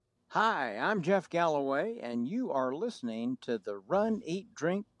Hi, I'm Jeff Galloway, and you are listening to the Run, Eat,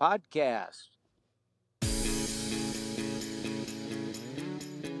 Drink podcast.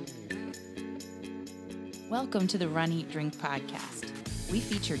 Welcome to the Run, Eat, Drink podcast. We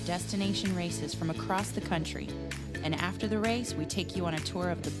feature destination races from across the country. And after the race, we take you on a tour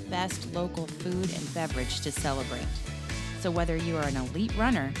of the best local food and beverage to celebrate. So whether you are an elite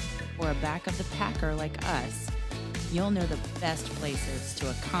runner or a back of the packer like us, you'll know the best places to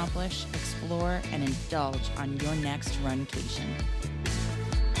accomplish, explore, and indulge on your next runcation.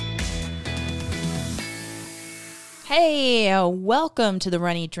 Hey, welcome to the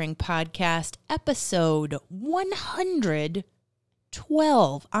Run, Eat, Drink podcast, episode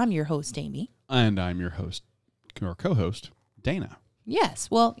 112. I'm your host, Amy. And I'm your host, or co-host, Dana. Yes,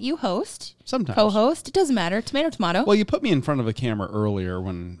 well, you host. Sometimes. Co-host. It doesn't matter. Tomato, tomato. Well, you put me in front of a camera earlier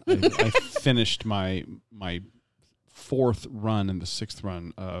when I finished my fourth run and the sixth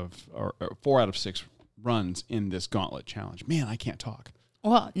run of, or 4 out of 6 runs in this Gauntlet challenge. Man, I can't talk.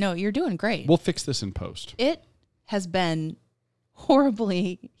 Well, no, you're doing great. We'll fix this in post. It has been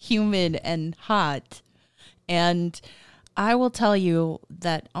horribly humid and hot. And I will tell you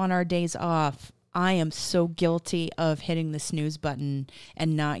that on our days off, I am so guilty of hitting the snooze button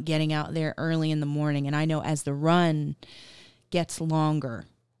and not getting out there early in the morning. And I know as the run gets longer,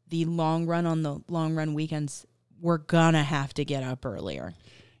 the long run on the long run weekends, we're going to have to get up earlier.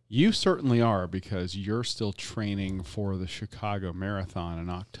 You certainly are, because you're still training for the Chicago Marathon in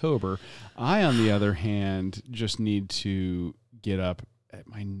October. I, on the other hand, just need to get up at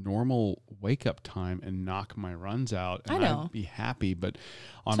my normal wake-up time and knock my runs out. And I know. I'd be happy, but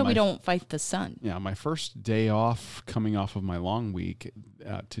on So we don't fight the sun. Yeah, my first day off coming off of my long week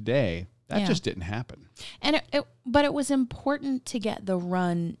today, that just didn't happen. And but it was important to get the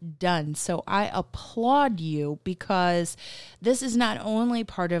run done. So I applaud you, because this is not only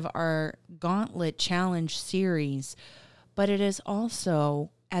part of our Gauntlet Challenge series, but it is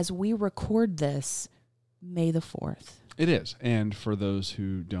also, as we record this, May the 4th. It is. And for those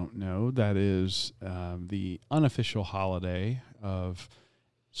who don't know, that is the unofficial holiday of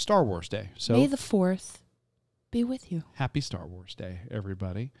Star Wars Day. So May the 4th be with you. happy Star Wars Day,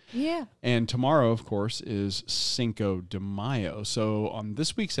 everybody. Yeah. And tomorrow, of course, is Cinco de Mayo. So on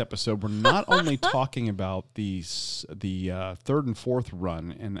this week's episode, we're not only talking about the third and fourth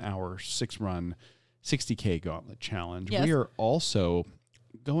run in our 6-run 60K Gauntlet Challenge. Yes. We are also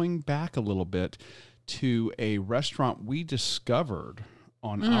going back a little bit to a restaurant we discovered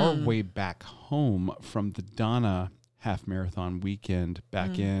on our way back home from the Donna Half Marathon weekend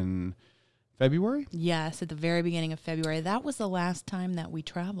back in February. Yes, at the very beginning of February. That was the last time that we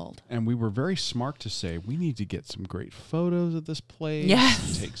traveled. And we were very smart to say, we need to get some great photos of this place.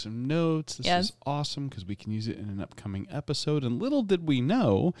 Yes. Take some notes. This Yes. is awesome because we can use it in an upcoming episode. And little did we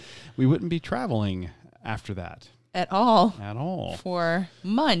know, we wouldn't be traveling after that. At all. At all. For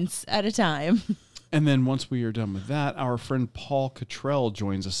months at a time. And then once we are done with that, our friend Paul Cottrell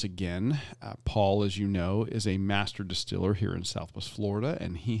joins us again. Paul, as you know, is a master distiller here in Southwest Florida,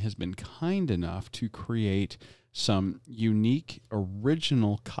 and he has been kind enough to create some unique,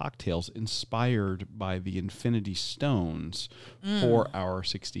 original cocktails inspired by the Infinity Stones for our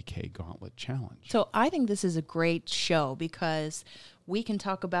 60K Gauntlet Challenge. So I think this is a great show, because we can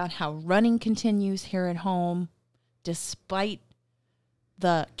talk about how running continues here at home despite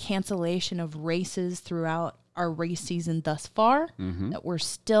the cancellation of races throughout our race season thus far, that we're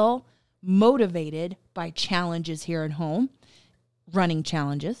still motivated by challenges here at home, running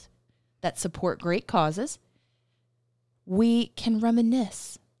challenges that support great causes. We can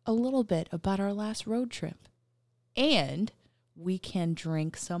reminisce a little bit about our last road trip, and we can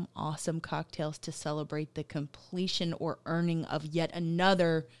drink some awesome cocktails to celebrate the completion or earning of yet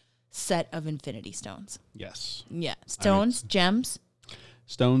another set of Infinity Stones. Yes. Yeah, stones, gems.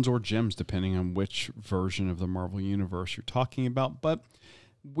 Stones or gems, depending on which version of the Marvel Universe you're talking about. But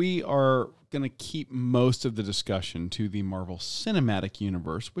we are going to keep most of the discussion to the Marvel Cinematic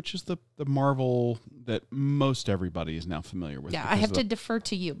Universe, which is the Marvel that most everybody is now familiar with. Yeah, I have to defer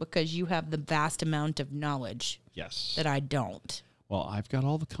to you because you have the vast amount of knowledge that I don't. Well, I've got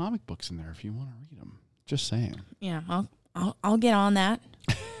all the comic books in there if you want to read them. Just saying. Yeah, I'll get on that.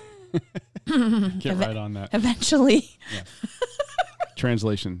 Get right on that. Eventually. Yeah.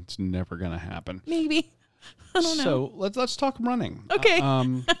 Translation's never going to happen. Maybe. I don't know. So let's talk running. Okay.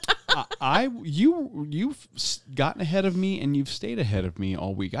 You've gotten ahead of me and you've stayed ahead of me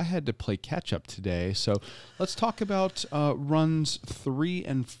all week. I had to play catch up today. So let's talk about runs 3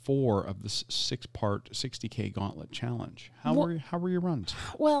 and 4 of this 6-part 60K Gauntlet Challenge. How were your runs?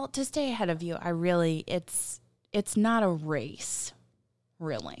 Well, to stay ahead of you, it's not a race,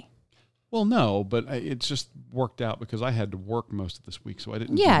 really. Well, no, but it just worked out because I had to work most of this week, so I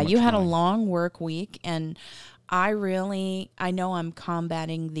didn't. Yeah, do much you had running. a long work week, and I know I'm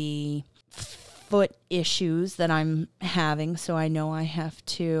combating the foot issues that I'm having, so I know I have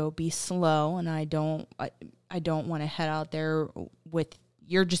to be slow, and I don't want to head out there with,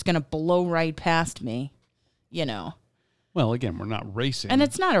 you're just going to blow right past me, you know. Well, again, we're not racing. And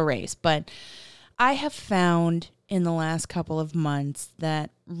it's not a race, but I have found in the last couple of months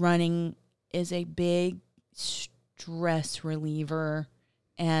that running is a big stress reliever,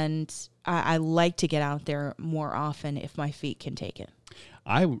 and I like to get out there more often if my feet can take it.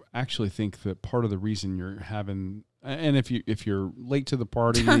 I actually think that part of the reason you're having, and if you're late to the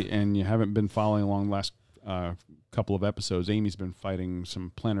party and you haven't been following along the last couple of episodes, Amy's been fighting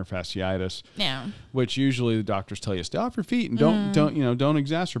some plantar fasciitis. Yeah. Which usually the doctors tell you, stay off your feet and don't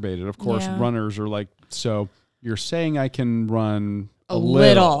exacerbate it. Of course, Yeah. runners are like, so you're saying I can run A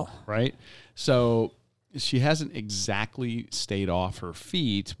little. right? So she hasn't exactly stayed off her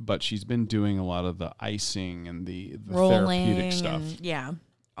feet, but she's been doing a lot of the icing and the therapeutic stuff. And, yeah.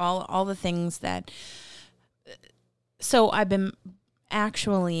 All the things that. So I've been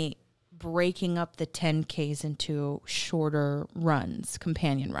actually breaking up the 10Ks into shorter runs,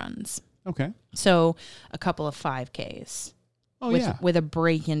 companion runs. Okay. So a couple of 5Ks. Oh, with a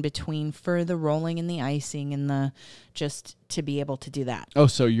break in between for the rolling and the icing and the just to be able to do that. Oh,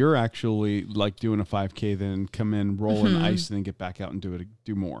 so you're actually like doing a 5K, then come in, roll in ice, and then get back out and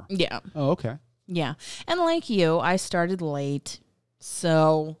do more. Yeah. Oh, okay. Yeah. And like you, I started late.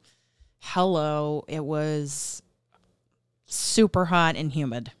 So, it was super hot and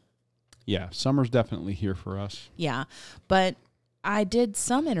humid. Yeah, summer's definitely here for us. Yeah. But I did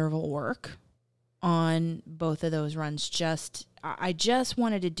some interval work on both of those runs. I just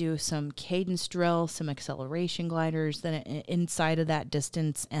wanted to do some cadence drills, some acceleration gliders then inside of that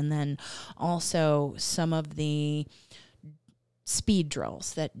distance, and then also some of the speed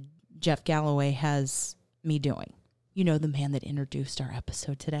drills that Jeff Galloway has me doing. You know, the man that introduced our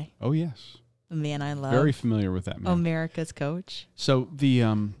episode today. Oh, yes. The man I love. Very familiar with that man. America's coach. So the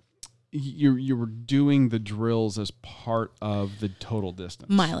you were doing the drills as part of the total distance.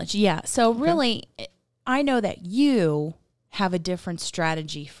 Mileage, yeah. So really, I know that you have a different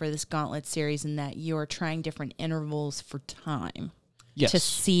strategy for this Gauntlet series in that you're trying different intervals for time Yes. to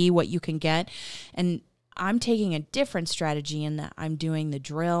see what you can get. And I'm taking a different strategy in that I'm doing the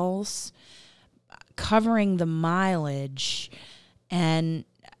drills, covering the mileage, and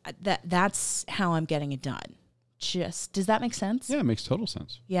that's how I'm getting it done. Does that make sense? Yeah, it makes total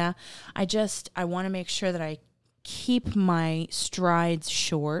sense. Yeah. I want to make sure that I keep my strides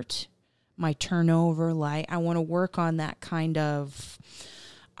short, my turnover light. I want to work on that kind of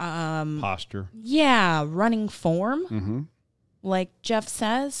Posture. Yeah, running form. Mm-hmm. Like Jeff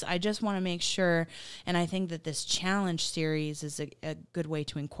says, I just want to make sure, and I think that this challenge series is a good way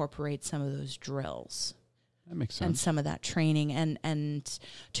to incorporate some of those drills. That makes sense. And some of that training and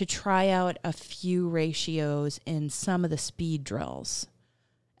to try out a few ratios in some of the speed drills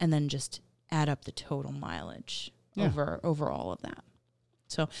and then just add up the total mileage over all of that.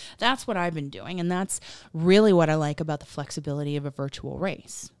 So that's what I've been doing, and that's really what I like about the flexibility of a virtual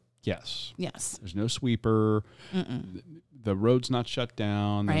race. Yes. Yes. There's no sweeper. Mm-mm. The road's not shut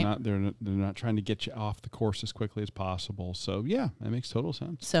down. Right. They're not trying to get you off the course as quickly as possible. So yeah, that makes total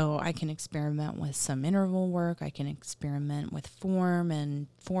sense. So I can experiment with some interval work. I can experiment with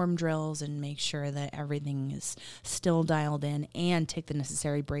form drills and make sure that everything is still dialed in and take the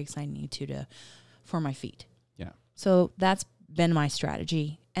necessary breaks I need for my feet. Yeah. So that's been my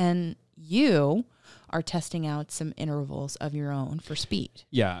strategy. And you are testing out some intervals of your own for speed.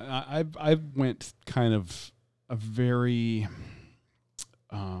 Yeah, I've went kind of a very,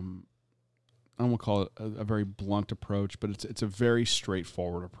 I don't want to call it a very blunt approach, but it's a very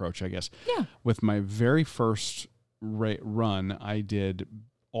straightforward approach, I guess. Yeah. With my very first run, I did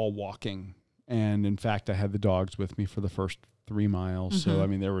all walking. And in fact, I had the dogs with me for the first 3 miles. Mm-hmm. So, I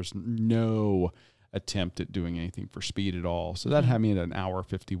mean, there was no attempt at doing anything for speed at all. So that had me at an hour,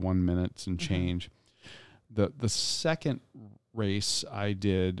 51 minutes and change. The second race, I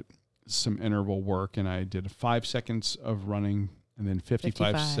did some interval work, and I did 5 seconds of running and then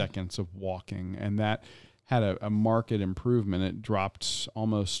 55 seconds of walking. And that had a marked improvement. It dropped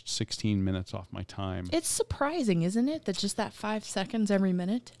almost 16 minutes off my time. It's surprising, isn't it, that just that 5 seconds every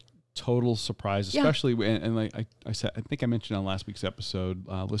minute? Total surprise, especially and like I said, I think I mentioned on last week's episode,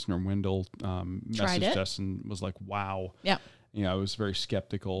 listener Wendell messaged us and was like, "Wow, yeah." You know, I was very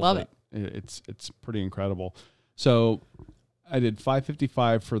skeptical. Love but it's pretty incredible. So I did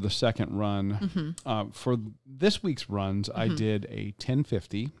 5:55 for the second run. For this week's runs, I did a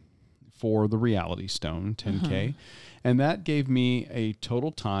 10:50, for the Reality Stone 10K. And that gave me a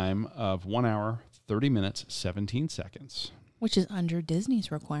total time of 1 hour, 30 minutes, 17 seconds. Which is under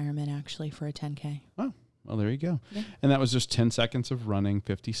Disney's requirement, actually, for a 10K. Oh, well, there you go. Yeah. And that was just 10 seconds of running,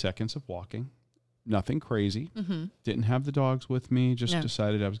 50 seconds of walking. Nothing crazy. Didn't have the dogs with me. Just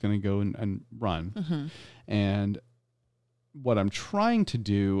decided I was going to go and run. And what I'm trying to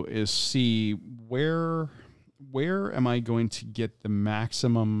do is see where am I going to get the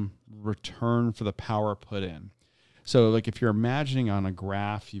maximum return for the power put in. So like if you're imagining on a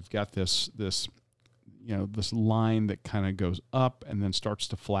graph, you've got this line that kind of goes up and then starts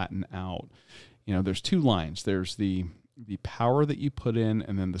to flatten out. There's two lines. There's the power that you put in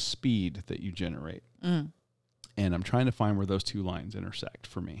and then the speed that you generate. And I'm trying to find where those two lines intersect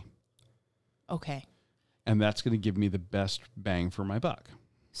for me. Okay. And that's going to give me the best bang for my buck.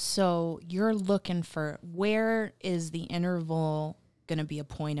 So you're looking for where is the interval going to be a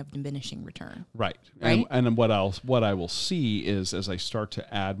point of diminishing return? Right. Right. And what I will see is as I start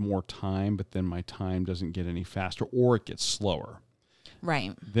to add more time, but then my time doesn't get any faster or it gets slower.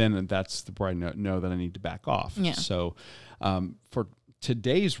 Right. Then that's where I know that I need to back off. Yeah. So for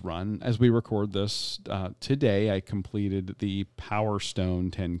today's run, as we record this, today I completed the Power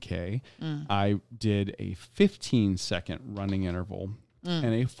Stone 10K. I did a 15-second running interval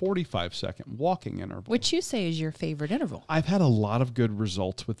and a 45-second walking interval. Which you say is your favorite interval. I've had a lot of good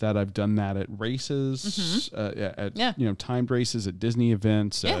results with that. I've done that at races, at timed races, at Disney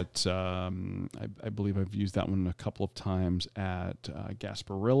events. At I believe I've used that one a couple of times at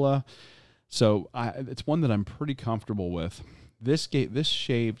Gasparilla. So it's one that I'm pretty comfortable with. This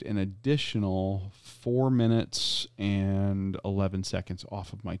shaved an additional 4 minutes and 11 seconds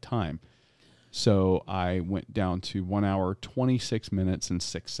off of my time. So I went down to 1 hour, 26 minutes and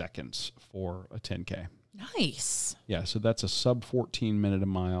 6 seconds for a 10K. Nice. Yeah, so that's a sub 14 minute a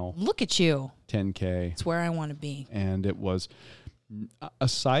mile. Look at you. 10K. It's where I want to be. And it was,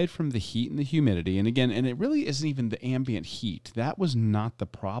 aside from the heat and the humidity, and it really isn't even the ambient heat. That was not the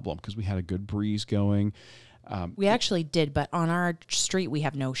problem because we had a good breeze going. We actually did, but on our street we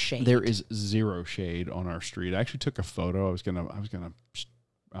have no shade. There is zero shade on our street. I actually took a photo. I was gonna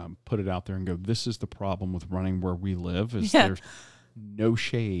put it out there and go, this is the problem with running where we live is there's no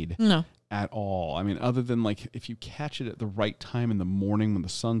shade at all. I mean, other than like if you catch it at the right time in the morning when the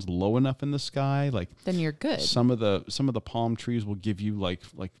sun's low enough in the sky, like then you're good. Some of the palm trees will give you like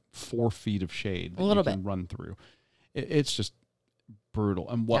 4 feet of shade that you can run through. It's just brutal.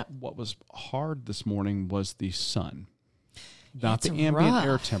 And what was hard this morning was the sun. Not the ambient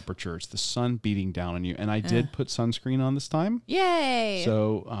air temperature. It's the sun beating down on you. And I did put sunscreen on this time. Yay!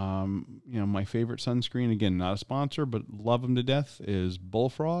 So, my favorite sunscreen, again, not a sponsor, but love them to death, is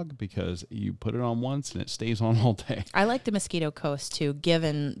Bullfrog because you put it on once and it stays on all day. I like the Mosquito Coast too,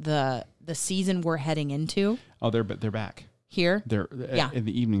 given the season we're heading into. Oh, they're back. Here? In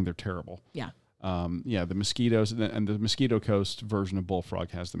the evening, they're terrible. Yeah. The mosquitoes and the Mosquito Coast version of Bullfrog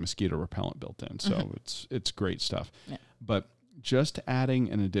has the mosquito repellent built in. So it's great stuff. Yeah. But just adding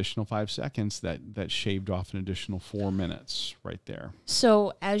an additional 5 seconds that shaved off an additional 4 minutes right there.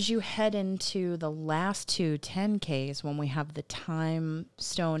 So as you head into the last two 10Ks, when we have the Time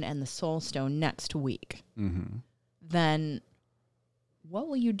Stone and the Soul Stone next week, then what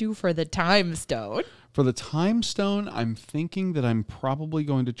will you do for the Time Stone? For the Time Stone, I'm thinking that I'm probably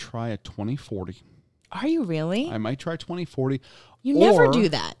going to try a 2040. Are you really? I might try 2040. You never do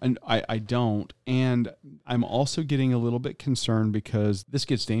that. And I don't. And I'm also getting a little bit concerned because this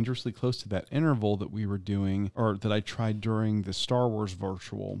gets dangerously close to that interval that we were doing or that I tried during the Star Wars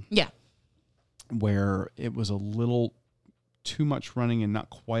virtual. Yeah. Where it was a little too much running and not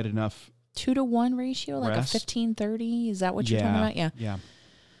quite enough 2-to-1 ratio, like rest. a 15-30. Is that what you're talking about? Yeah. Yeah.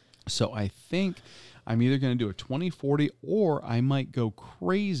 So I think I'm either going to do a 2040 or I might go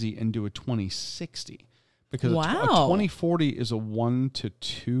crazy and do a 2060. Because a 2040 is a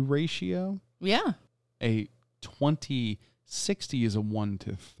 1-to-2 ratio. Yeah. A 2060 is a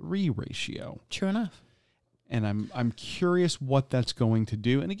 1-to-3 ratio. True enough. And I'm curious what that's going to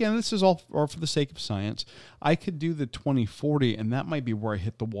do. And again, this is all for the sake of science. I could do the 2040, and that might be where I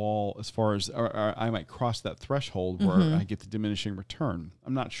hit the wall as far as, or I might cross that threshold where I get the diminishing return.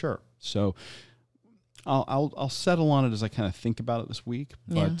 I'm not sure. So I'll settle on it as I kind of think about it this week.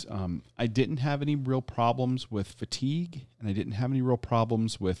 But I didn't have any real problems with fatigue, and I didn't have any real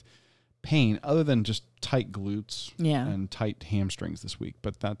problems with pain other than just tight glutes and tight hamstrings this week.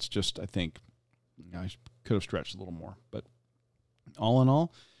 But that's just, I think, I could have stretched a little more. But all in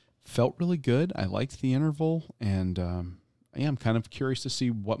all, felt really good. I liked the interval, and I'm kind of curious to see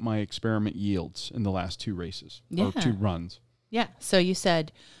what my experiment yields in the last two races or two runs. Yeah. So you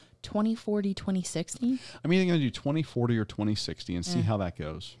said 2040, 2060? I'm either going to do 2040 or 2060 and see how that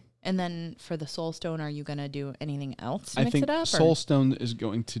goes. And then for the Soulstone, are you going to do anything else to I mix think it up? Soulstone is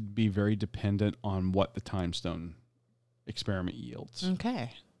going to be very dependent on what the Timestone experiment yields.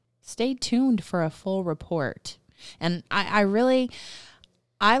 Okay. Stay tuned for a full report. And I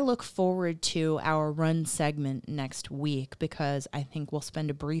look forward to our run segment next week because I think we'll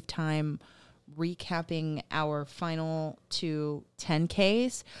spend a brief time recapping our final 2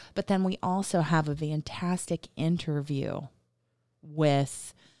 10Ks, but then we also have a fantastic interview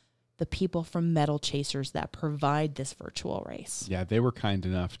with the people from Metal Chasers that provide this virtual race. Yeah, they were kind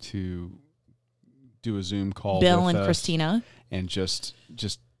enough to do a Zoom call Bill with and us Christina. and just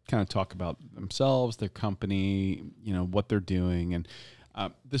kind of talk about themselves, their company, what they're doing. And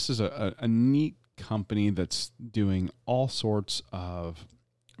this is a neat company that's doing all sorts of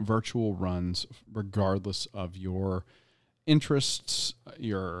virtual runs, regardless of your interests,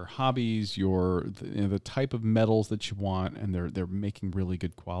 your hobbies, the type of medals that you want, and they're making really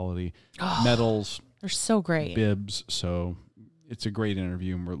good quality medals. They're so great. Bibs. So it's a great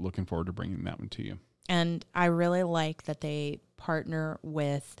interview, and we're looking forward to bringing that one to you. And I really like that they partner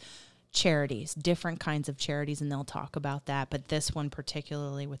with charities, different kinds of charities, and they'll talk about that. But this one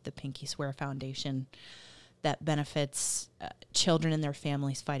particularly with the Pinky Swear Foundation that benefits children and their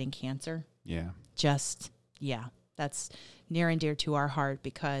families fighting cancer. Yeah. That's near and dear to our heart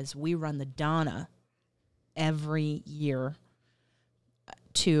because we run the Donna every year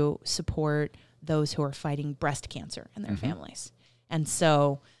to support those who are fighting breast cancer and their families. And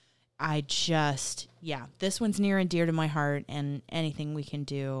so this one's near and dear to my heart, and anything we can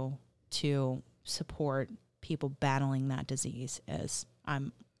do to support people battling that disease is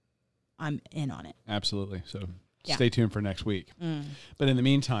I'm in on it. Absolutely. So stay tuned for next week. Mm. But in the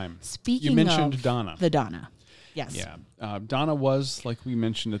meantime, Speaking you mentioned of Donna. The Donna. Yes. Yeah. Donna was, like we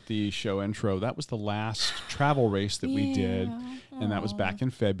mentioned at the show intro, that was the last travel race that we did. And that was back in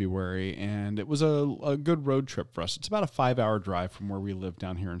February. And it was a good road trip for us. It's about a 5-hour drive from where we live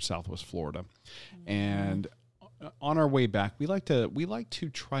down here in Southwest Florida. And on our way back, we like to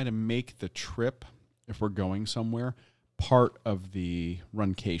try to make the trip, if we're going somewhere, part of the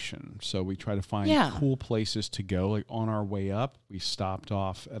runcation. So we try to find cool places to go. Like on our way up, we stopped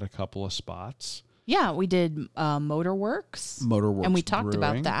off at a couple of spots. Yeah, we did Motorworks. And we talked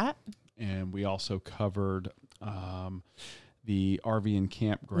about that. And we also covered the RV and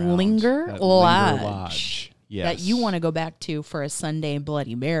campground. Linger Lodge. Yes. That you want to go back to for a Sunday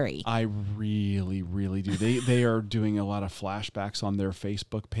Bloody Mary. I really, really do. They are doing a lot of flashbacks on their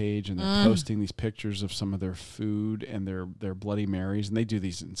Facebook page, and they're posting these pictures of some of their food and their Bloody Marys, and they do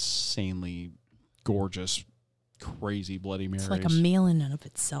these insanely gorgeous, crazy Bloody Marys. It's like a meal in and of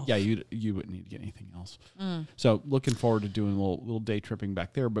itself. Yeah, you wouldn't need to get anything else. So looking forward to doing a little day tripping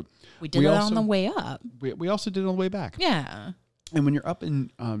back there. But we did it on the way up. We also did it on the way back. Yeah. And when you're up in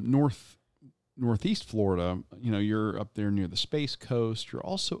Northeast Florida, you're up there near the Space Coast. You're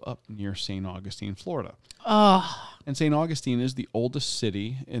also up near St. Augustine, Florida. Oh. And St. Augustine is the oldest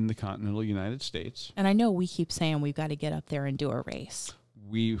city in the continental United States. And I know we keep saying we've got to get up there and do a race.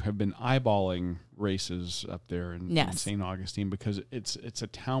 We have been eyeballing races up there in St. Augustine because it's a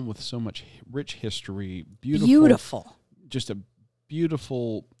town with so much rich history. Beautiful. Just a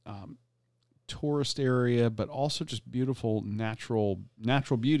beautiful tourist area, but also just beautiful natural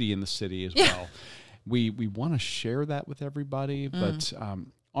beauty in the city as well. We want to share that with everybody, but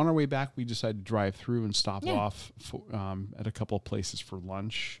on our way back, we decided to drive through and stop off at a couple of places for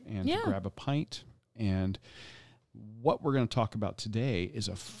lunch and to grab a pint. And what we're going to talk about today is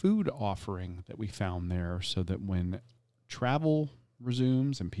a food offering that we found there so that when travel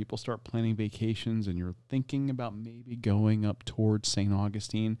resumes and people start planning vacations and you're thinking about maybe going up towards St.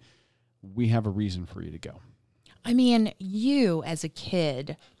 Augustine, we have a reason for you to go. I mean, you as a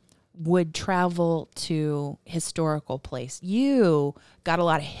kid would travel to historical place. You got a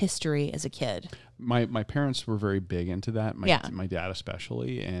lot of history as a kid. My parents were very big into that. My dad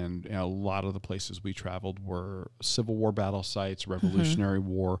especially, and a lot of the places we traveled were Civil War battle sites, Revolutionary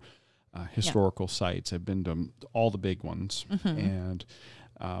War historical sites. I've been to all the big ones, and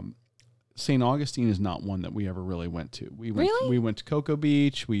St. Augustine is not one that we ever really went to. We went to Cocoa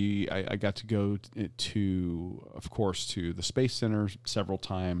Beach. I got to go to, of course, to the Space Center several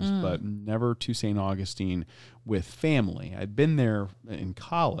times, but never to St. Augustine with family. I'd been there in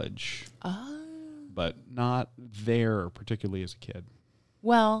college, but not there particularly as a kid.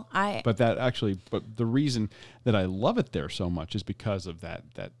 Well, but the reason that I love it there so much is because of that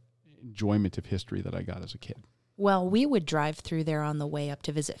enjoyment of history that I got as a kid. Well, we would drive through there on the way up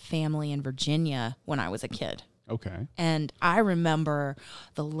to visit family in Virginia when I was a kid. Okay. And I remember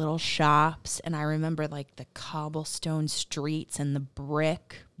the little shops, and I remember like the cobblestone streets and the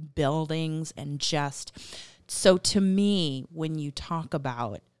brick buildings, and just so to me, when you talk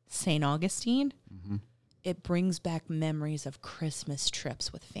about St. Augustine, it brings back memories of Christmas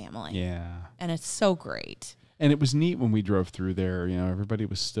trips with family. Yeah. And it's so great. And it was neat when we drove through there. Everybody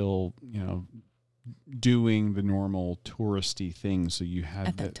was still, doing the normal touristy things. So you had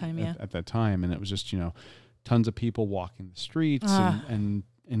At that time, yeah. At that time, and it was just tons of people walking the streets and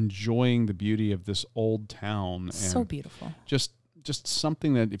enjoying the beauty of this old town. And so beautiful. Just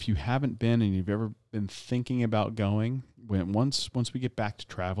something that if you haven't been and you've ever been thinking about going, once we get back to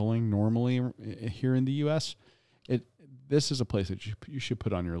traveling normally here in the U.S., this is a place that you should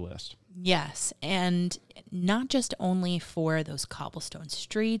put on your list. Yes, and not just only for those cobblestone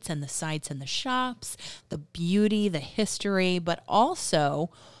streets and the sights and the shops, the beauty, the history, but also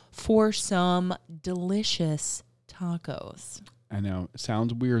for some delicious tacos. I know. It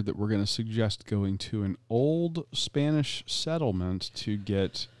sounds weird that we're going to suggest going to an old Spanish settlement to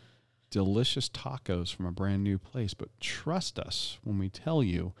get delicious tacos from a brand new place, but trust us when we tell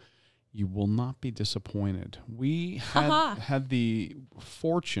you, you will not be disappointed. We had the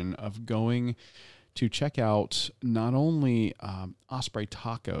fortune of going to check out not only Osprey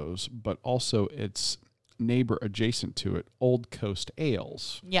Tacos, but also its neighbor adjacent to it, Old Coast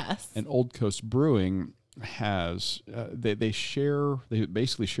Ales. Yes. And Old Coast Brewing has they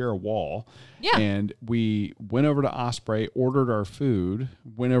basically share a wall. Yeah. And we went over to Osprey, ordered our food,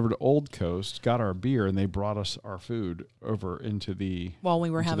 went over to Old Coast, got our beer, and they brought us our food over into the while we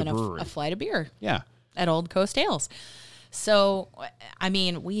were having brewery. a flight of beer. Yeah. At Old Coast Ales. So, I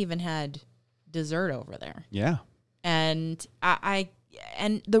mean, we even had dessert over there. Yeah. And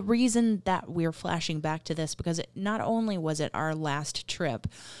and the reason that we're flashing back to this, because not only was it our last trip,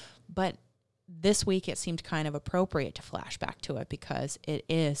 but this week it seemed kind of appropriate to flash back to it because it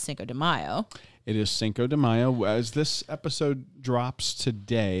is Cinco de Mayo. It is Cinco de Mayo. As this episode drops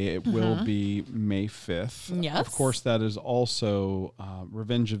today, it will be May 5th. Yes. Of course, that is also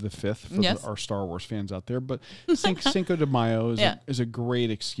Revenge of the 5th for our Star Wars fans out there. But Cinco de Mayo is a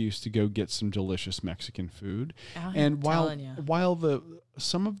great excuse to go get some delicious Mexican food. And while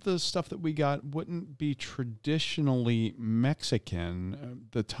some of the stuff that we got wouldn't be traditionally Mexican,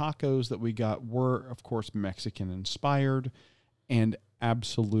 the tacos that we got were, of course, Mexican inspired and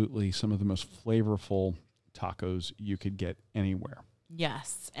absolutely some of the most flavorful tacos you could get anywhere.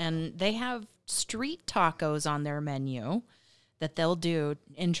 Yes, and they have street tacos on their menu that they'll do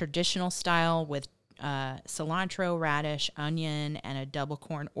in traditional style with cilantro, radish, onion, and a double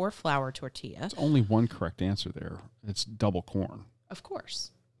corn or flour tortilla. There's only one correct answer there. It's double corn. Of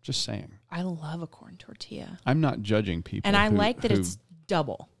course. Just saying. I love a corn tortilla. I'm not judging people. And I like that it's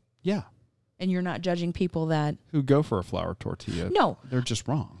double. Yeah. And you're not judging people that who go for a flour tortilla. No. They're just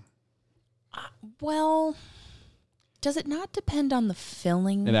wrong. Well, does it not depend on the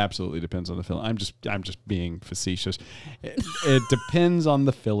filling? It absolutely depends on the filling. I'm just being facetious. It depends on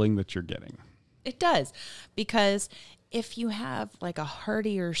the filling that you're getting. It does. Because if you have like a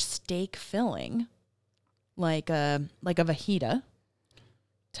heartier steak filling, like a fajita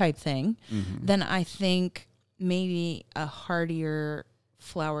type thing, then I think maybe a heartier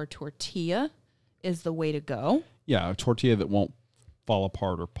flour tortilla is the way to go. Yeah, a tortilla that won't fall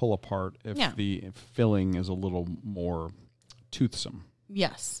apart or pull apart if the filling is a little more toothsome.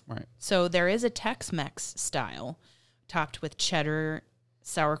 Yes. Right. So there is a Tex-Mex style topped with cheddar,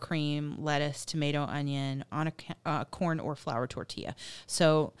 sour cream, lettuce, tomato, onion on a corn or flour tortilla.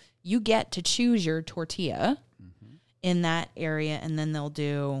 So you get to choose your tortilla in that area, and then they'll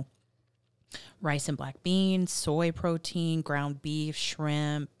do rice and black beans, soy protein, ground beef,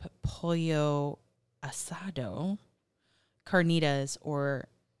 shrimp, pollo asado, carnitas, or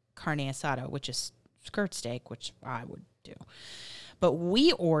carne asada, which is skirt steak, which I would do. But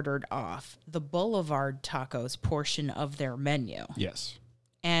we ordered off the Boulevard Tacos portion of their menu. Yes.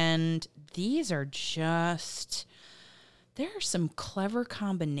 And these are just... there are some clever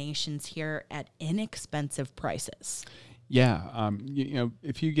combinations here at inexpensive prices. Yeah.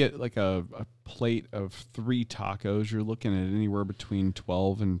 If you get like a plate of 3 tacos, you're looking at anywhere between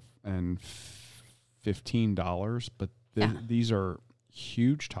 $12 and $15. But these are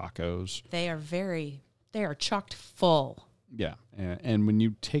huge tacos. They are chocked full. Yeah. And when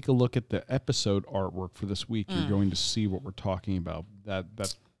you take a look at the episode artwork for this week, you're going to see what we're talking about. That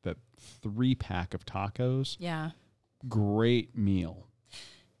 3-pack of tacos. Yeah. Great meal.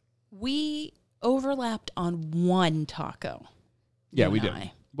 We overlapped on one taco. Yeah, we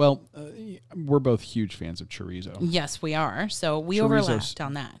did. Well, we're both huge fans of chorizo. Yes, we are. So we overlapped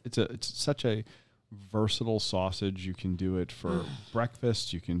on that. It's such a versatile sausage. You can do it for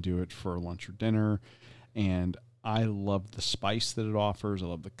breakfast. You can do it for lunch or dinner. And I love the spice that it offers. I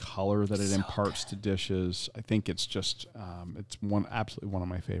love the color that it imparts to dishes. I think it's just, it's absolutely one of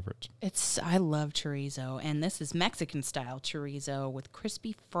my favorites. I love chorizo, and this is Mexican style chorizo with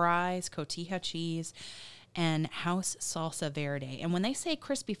crispy fries, cotija cheese, and house salsa verde. And when they say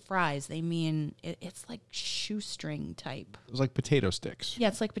crispy fries, they mean it's like shoestring type. It was like potato sticks. Yeah,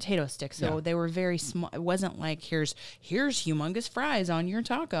 it's like potato sticks. So they were very small. It wasn't like here's humongous fries on your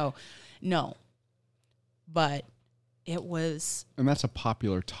taco. No. But it was, and that's a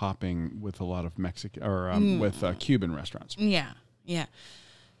popular topping with a lot of Mexican or with Cuban restaurants. Yeah.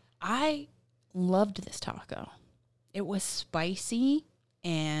 I loved this taco. It was spicy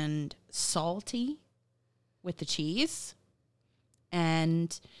and salty with the cheese,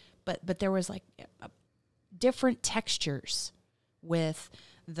 and but there was like different textures with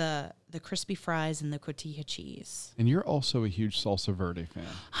the crispy fries and the cotija cheese. And you're also a huge salsa verde fan.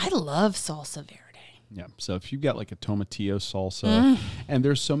 I love salsa verde. Yeah, so if you've got like a tomatillo salsa, and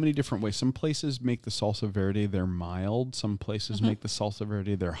there's so many different ways. Some places make the salsa verde, they're mild. Some places make the salsa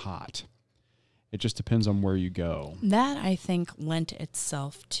verde, they're hot. It just depends on where you go. That, I think, lent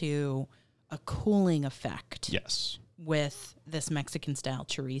itself to a cooling effect. Yes. With this Mexican-style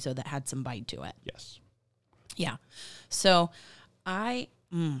chorizo that had some bite to it. Yes. Yeah. So I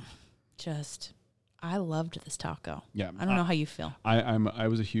loved this taco. Yeah. I don't know how you feel. I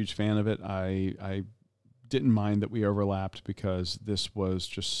was a huge fan of it. I didn't mind that we overlapped because this was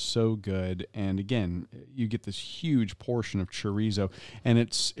just so good. And again, you get this huge portion of chorizo, and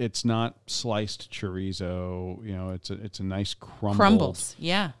it's not sliced chorizo. You know, it's a nice crumbles.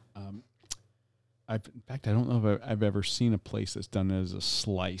 Yeah. In fact, I don't know if I've ever seen a place that's done it as a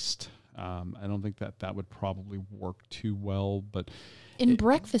sliced. I don't think that would probably work too well, but in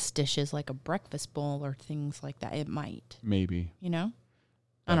breakfast dishes, like a breakfast bowl or things like that, it might. Maybe. You know?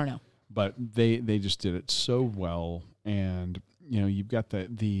 I don't know. But they just did it so well, and you know, you've got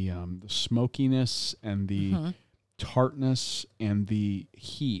the smokiness and the tartness and the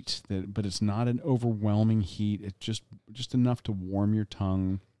heat but it's not an overwhelming heat. It's just enough to warm your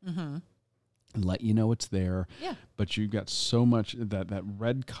tongue. And let you know it's there. Yeah. But you've got so much that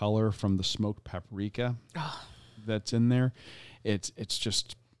red color from the smoked paprika that's in there. It's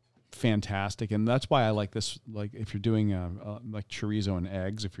just fantastic, and that's why I like this. Like if you're doing like chorizo and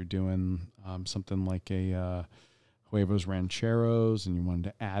eggs, if you're doing something like a huevos rancheros, and you wanted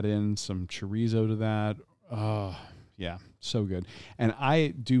to add in some chorizo to that, yeah, so good. And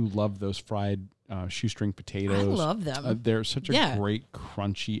I do love those fried shoestring potatoes. I love them. They're such a great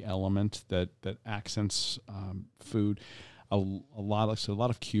crunchy element that accents food. A lot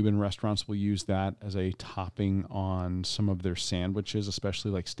of Cuban restaurants will use that as a topping on some of their sandwiches,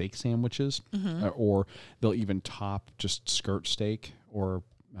 especially like steak sandwiches, or they'll even top just skirt steak or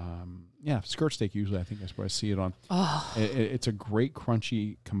skirt steak. Usually, I think that's where I see it on. It's a great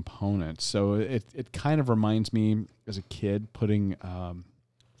crunchy component. So it kind of reminds me as a kid putting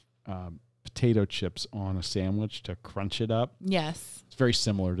potato chips on a sandwich to crunch it up. Yes. It's very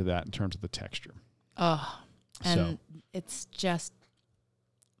similar to that in terms of the texture. And it's just,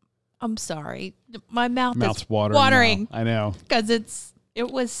 I'm sorry, my mouth's is watering. Now. I know. Because it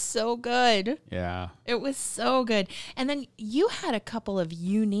was so good. Yeah. It was so good. And then you had a couple of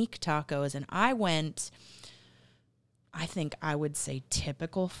unique tacos, and I think I would say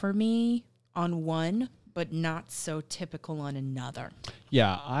typical for me on one, but not so typical on another.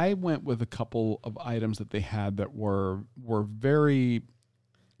 Yeah, I went with a couple of items that they had that were very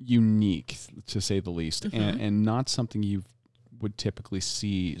unique, to say the least, and not something you would typically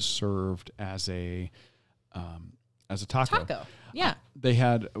see served as a taco. Yeah. They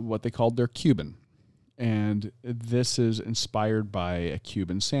had what they called their Cuban, and this is inspired by a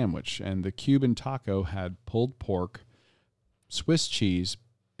Cuban sandwich. And the Cuban taco had pulled pork, Swiss cheese,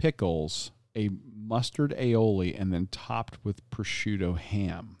 pickles, a mustard aioli, and then topped with prosciutto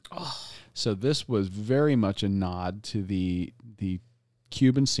ham. So this was very much a nod to the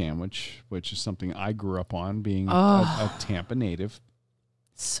Cuban sandwich, which is something I grew up on, being a Tampa native.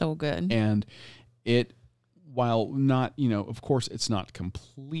 So good. And it, while not, of course, it's not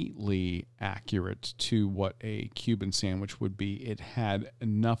completely accurate to what a Cuban sandwich would be, it had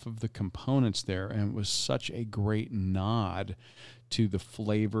enough of the components there, and it was such a great nod to the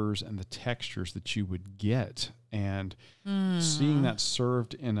flavors and the textures that you would get. And seeing that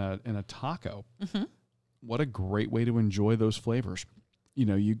served in a taco, what a great way to enjoy those flavors.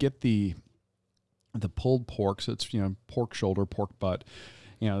 You get the pulled pork, so it's pork shoulder, pork butt.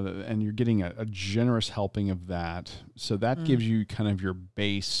 and you're getting a generous helping of that. So that gives you kind of your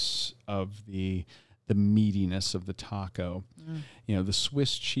base of the meatiness of the taco. The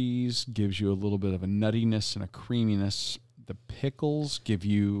Swiss cheese gives you a little bit of a nuttiness and a creaminess. The pickles give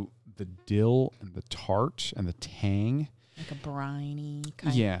you the dill and the tart and the tang. Like a briny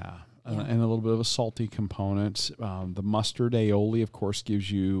kind. Yeah. And a little bit of a salty component. The mustard aioli, of course,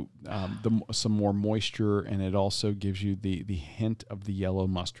 gives you some more moisture, and it also gives you the hint of the yellow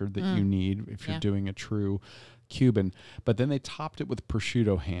mustard that you need if you're doing a true Cuban. But then they topped it with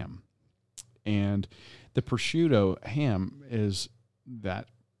prosciutto ham. And the prosciutto ham is that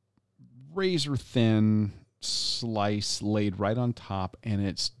razor thin slice laid right on top, and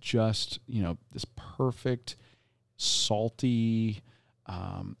it's just, this perfect salty,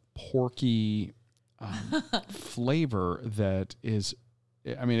 porky flavor that is,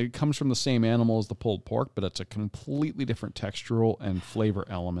 it comes from the same animal as the pulled pork, but it's a completely different textural and flavor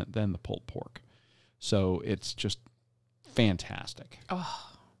element than the pulled pork. So it's just fantastic. Oh,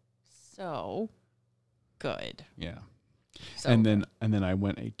 so good. Yeah. So and then I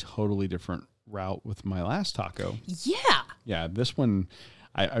went a totally different route with my last taco. Yeah. Yeah. This one,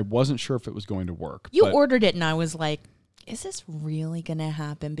 I wasn't sure if it was going to work. You ordered it, and I was like, is this really going to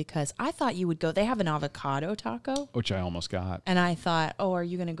happen? Because I thought you would go. They have an avocado taco, which I almost got. And I thought, are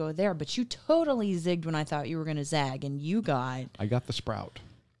you going to go there? But you totally zigged when I thought you were going to zag, and you got. I got the Sprout.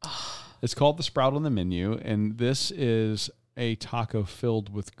 It's called the Sprout on the menu, and this is a taco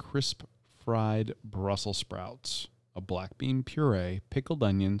filled with crisp fried Brussels sprouts, a black bean puree, pickled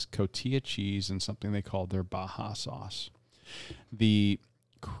onions, cotija cheese, and something they call their Baja sauce. The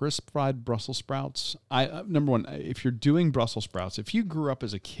crisp fried Brussels sprouts. Number one, if you're doing Brussels sprouts, if you grew up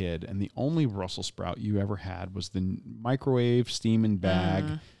as a kid and the only Brussels sprout you ever had was the microwave steam and bag,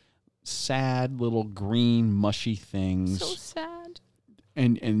 sad little green mushy things. So sad.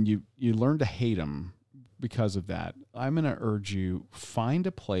 And you learn to hate them because of that. I'm going to urge you, find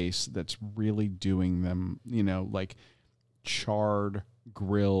a place that's really doing them, like charred,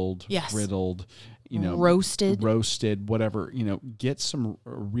 grilled, griddled, roasted, whatever, get some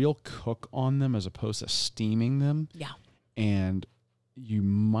real cook on them as opposed to steaming them. Yeah. And you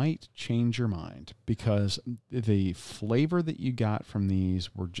might change your mind because the flavor that you got from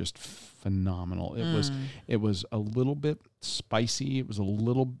these were just phenomenal. It was a little bit spicy. It was a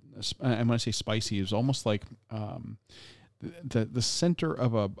little, and when I say spicy, it was almost like the center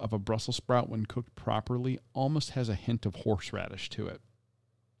of a Brussels sprout, when cooked properly, almost has a hint of horseradish to it.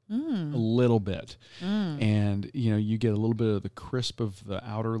 A little bit. And, you get a little bit of the crisp of the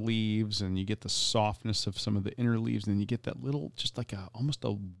outer leaves, and you get the softness of some of the inner leaves, and you get that little, just like almost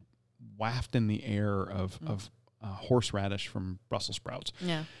a waft in the air of horseradish from Brussels sprouts.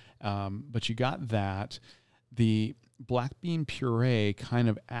 Yeah. But you got that. The black bean puree kind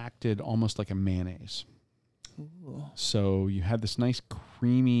of acted almost like a mayonnaise. Ooh. So you had this nice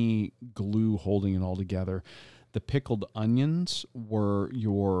creamy glue holding it all together. The pickled onions were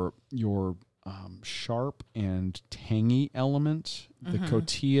your sharp and tangy element. The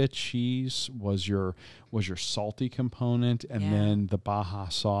cotija cheese was your salty component, and then the Baja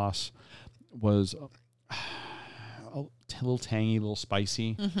sauce was a little tangy, a little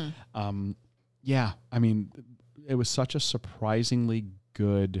spicy. It was such a surprisingly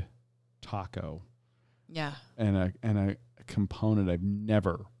good taco. Yeah, and a component I've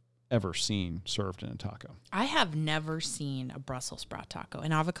never ever seen served in a taco. I have never seen a Brussels sprout taco.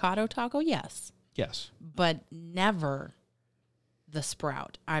 An avocado taco, yes. Yes. But never the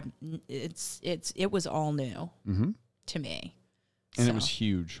sprout. It was all new to me. And it was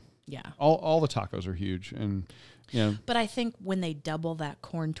huge. Yeah. All the tacos are huge, and But I think when they double that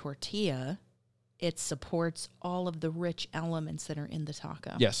corn tortilla, it supports all of the rich elements that are in the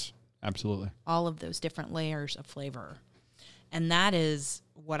taco. Yes, absolutely. All of those different layers of flavor. And that is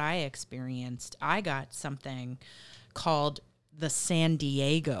what I experienced. I got something called the San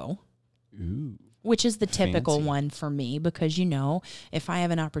Diego, which is the typical fancy one for me because, if I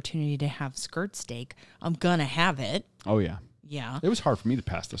have an opportunity to have skirt steak, I'm going to have it. Oh, yeah. Yeah. It was hard for me to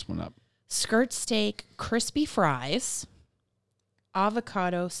pass this one up. Skirt steak, crispy fries,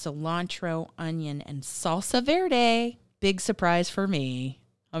 avocado, cilantro, onion, and salsa verde. Big surprise for me,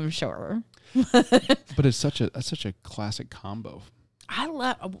 I'm sure. But it's such a classic combo. I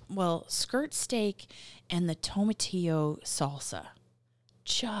love, skirt steak and the tomatillo salsa.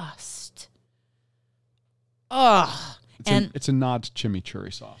 Just, It's a nod to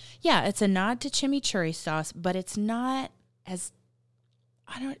chimichurri sauce. Yeah, it's a nod to chimichurri sauce, but it's not as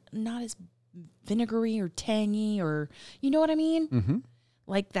vinegary or tangy or, you know what I mean? Mm-hmm.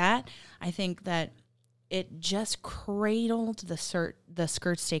 Like that. I think that it just cradled the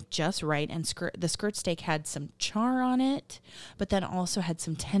skirt steak just right. And the skirt steak had some char on it, but then also had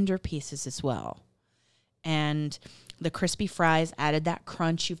some tender pieces as well. And the crispy fries added that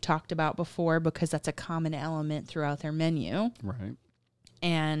crunch you've talked about before, because that's a common element throughout their menu. Right.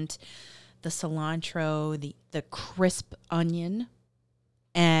 And the cilantro, the crisp onion,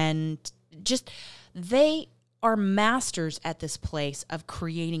 and just they are masters at this place of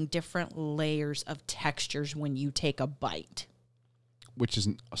creating different layers of textures when you take a bite. Which is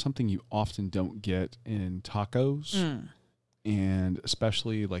something you often don't get in tacos, and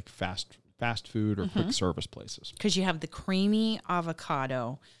especially like fast food or quick service places. Because you have the creamy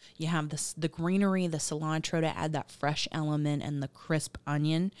avocado, you have the greenery, the cilantro to add that fresh element, and the crisp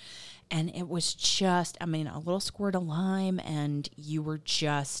onion. And it was just, a little squirt of lime, and you were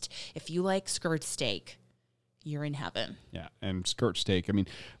just, if you like skirt steak, you're in heaven. Yeah, and skirt steak,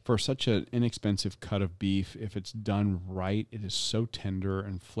 for such an inexpensive cut of beef, if it's done right, it is so tender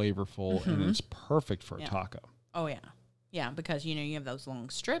and flavorful, and it's perfect for a taco. Oh, yeah. Yeah, because, you have those long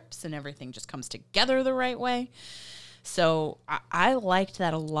strips, and everything just comes together the right way. So I liked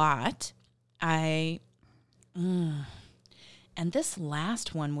that a lot. And this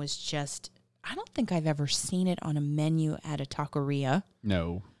last one was just, I don't think I've ever seen it on a menu at a taqueria.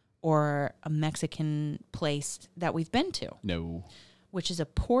 No. Or a Mexican place that we've been to. No. Which is a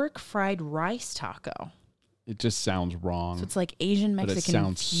pork fried rice taco. It just sounds wrong. So it's like Asian Mexican but it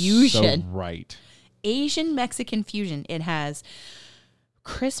sounds fusion. So right. Asian Mexican fusion. It has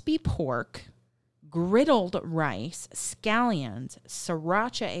crispy pork, griddled rice, scallions,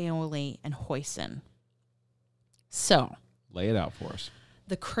 sriracha aioli, and hoisin. So, lay it out for us.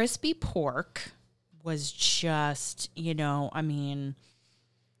 The crispy pork was just, I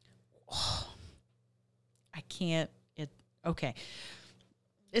can't. Okay.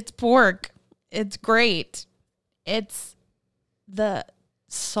 It's pork. It's great. It's the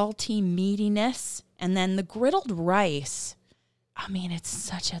salty meatiness, and then the griddled rice. It's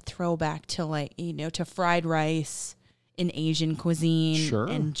such a throwback to to fried rice in Asian cuisine. Sure.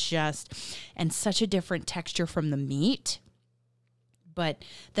 And such a different texture from the meat. But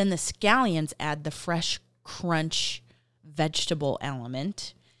then the scallions add the fresh crunch vegetable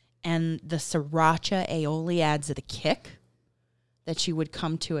element. And the sriracha aioli adds the kick that you would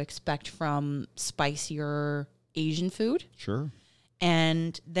come to expect from spicier Asian food. Sure.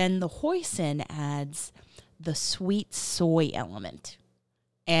 And then the hoisin adds the sweet soy element.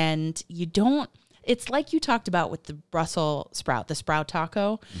 And it's like you talked about with the Brussels sprout, the sprout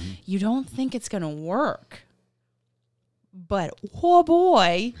taco. Mm-hmm. You don't think it's going to work. But, oh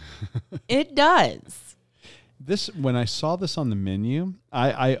boy, it does. When I saw this on the menu,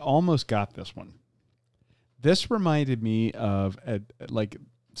 I almost got this one. This reminded me of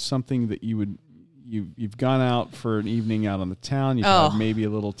something that you've gone out for an evening out on the town. You've had maybe a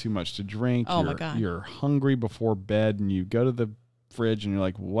little too much to drink. Oh my God. You're hungry before bed, and you go to the fridge and you're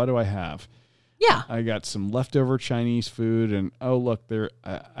like, what do I have? Yeah. I got some leftover Chinese food, and look,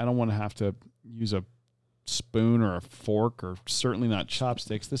 I don't want to have to use a spoon or a fork, or certainly not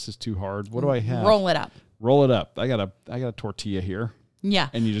chopsticks. This is too hard. What do I have? Roll it up. Roll it up. I got a tortilla here. Yeah.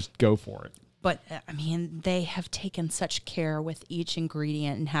 And you just go for it. But, they have taken such care with each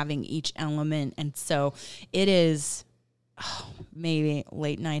ingredient and having each element. And so it is maybe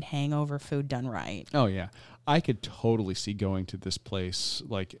late night hangover food done right. Oh, yeah. I could totally see going to this place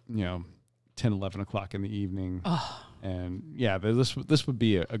 10, 11 o'clock in the evening. Oh. And, yeah, this would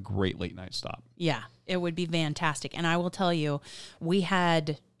be a great late night stop. Yeah, it would be fantastic. And I will tell you, we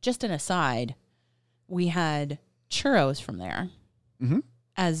had, just an aside, we had churros from there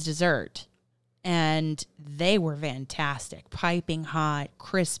as dessert. And they were fantastic. Piping hot,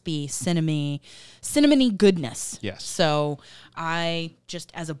 crispy, cinnamony goodness. Yes. So I,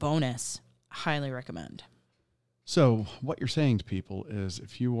 just as a bonus, highly recommend. So what you're saying to people is,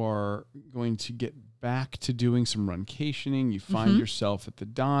 if you are going to get back to doing some runcationing, you find yourself at the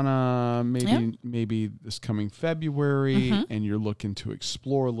Donna, maybe this coming February, and you're looking to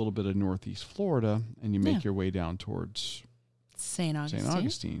explore a little bit of Northeast Florida, and you make your way down towards St.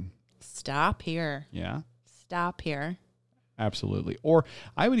 Augustine. Stop here. Yeah. Stop here. Absolutely. Or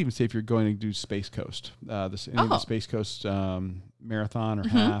I would even say, if you're going to do Space Coast, the Space Coast marathon or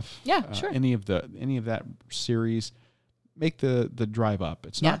half, sure. Any of that series, make the drive up.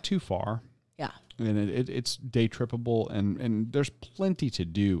 It's not too far. Yeah. And it's day trippable, and there's plenty to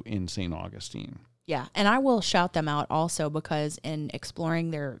do in St. Augustine. Yeah, and I will shout them out also, because in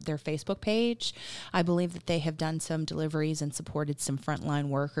exploring their Facebook page, I believe that they have done some deliveries and supported some frontline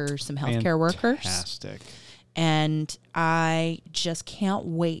workers, some healthcare workers. Fantastic. And I just can't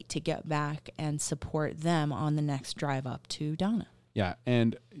wait to get back and support them on the next drive up to Donna. Yeah,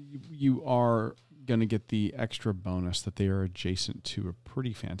 and you are going to get the extra bonus that they are adjacent to a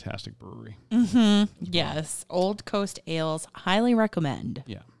pretty fantastic brewery. Mm-hmm. Yes. Old Coast Ales. Highly recommend.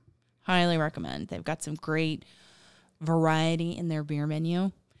 Yeah. Highly recommend. They've got some great variety in their beer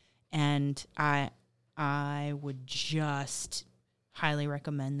menu. And I would just highly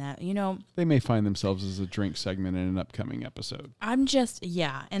recommend that. You know, They may find themselves as a drink segment in an upcoming episode.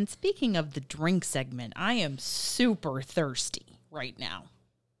 yeah. And speaking of the drink segment, I am super thirsty right now.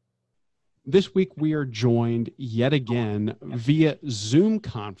 This week, we are joined yet again via Zoom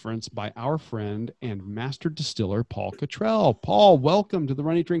conference by our friend and master distiller, Paul Cottrell. Paul, welcome to the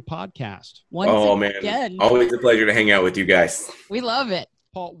Run Eat Drink podcast. Man, always a pleasure to hang out with you guys. We love it.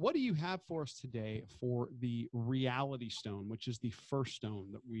 Paul, what do you have for us today for the Reality Stone, which is the first stone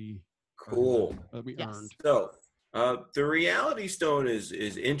that we earned? So, the Reality Stone is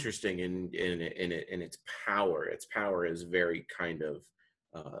interesting in its power. Its power is very kind of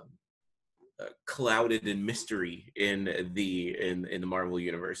clouded in mystery in the Marvel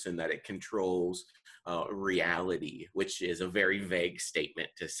universe, in that it controls reality, which is a very vague statement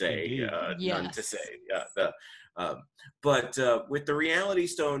to say. None to say. But with the Reality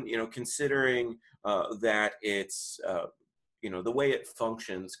Stone, considering that it's the way it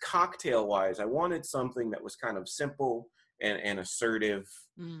functions cocktail wise, I wanted something that was kind of simple and assertive,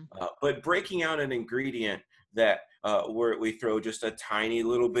 but breaking out an ingredient that we throw just a tiny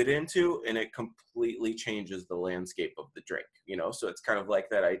little bit into, and it completely changes the landscape of the drink. So it's kind of like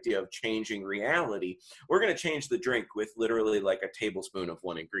that idea of changing reality. We're going to change the drink with literally like a tablespoon of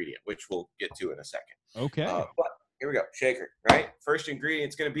one ingredient, which we'll get to in a second. Okay. But here we go. Shaker, right? First ingredient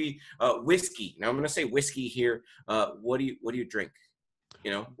is going to be whiskey. Now I'm going to say whiskey here. What do you drink?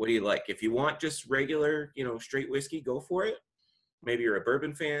 What do you like? If you want just regular, straight whiskey, go for it. Maybe you're a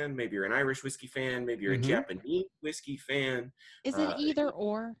bourbon fan. Maybe you're an Irish whiskey fan. Maybe you're a Japanese whiskey fan. Is it either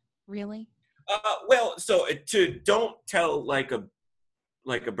or, really? Well, so don't tell like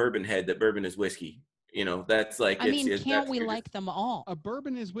a bourbon head that bourbon is whiskey. That's like. Can't we like them all? A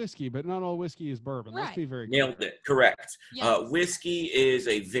bourbon is whiskey, but not all whiskey is bourbon. Right. Let's be very clear. Nailed it. Correct. Yes. Whiskey is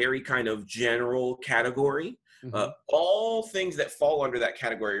a very kind of general category. All things that fall under that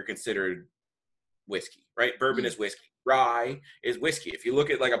category are considered whiskey, right? Bourbon is whiskey. Rye is whiskey. If you look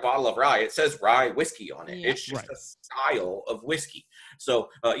at like a bottle of rye, it says rye whiskey on it. Yeah. It's just a style of whiskey. So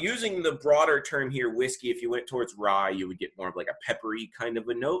using the broader term here, whiskey, if you went towards rye, you would get more of like a peppery kind of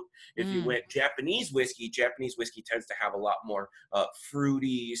a note. If you went Japanese whiskey tends to have a lot more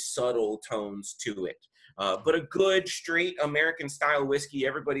fruity, subtle tones to it. But a good straight American style whiskey,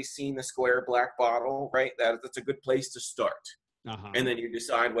 everybody's seen the square black bottle, right? That's a good place to start. And then you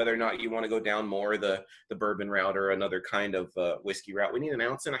decide whether or not you want to go down more the bourbon route or another kind of whiskey route. We need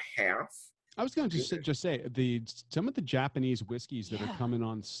 1.5 ounces. I was going to just say some of the Japanese whiskeys that are coming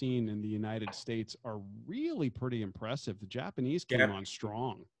on scene in the United States are really pretty impressive. The Japanese came on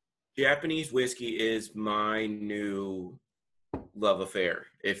strong. Japanese whiskey is my new love affair,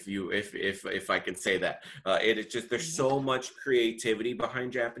 if I can say that. It is just, there's so much creativity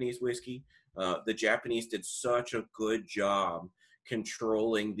behind Japanese whiskey. The Japanese did such a good job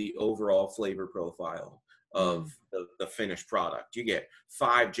controlling the overall flavor profile of the finished product. You get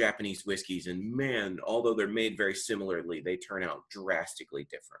 5 Japanese whiskeys, and man, although they're made very similarly, they turn out drastically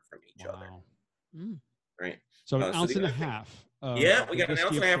different from each other. Right? So 1.5 ounces. We got 1.5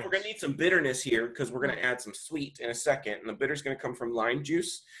 ounces. We're going to need some bitterness here because we're going to add some sweet in a second, and the bitter is going to come from lime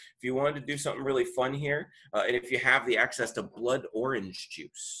juice. If you wanted to do something really fun here, and if you have the access to blood orange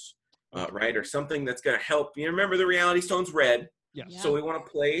juice, right, or something that's going to help. You remember the Reality Stone's red. Yes. So we want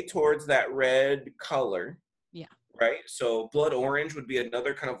to play towards that red color. Yeah. Right. So blood orange would be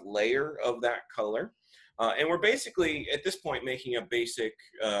another kind of layer of that color. And we're basically at this point making a basic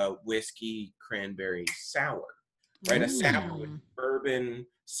whiskey cranberry sour, right? A sour with bourbon,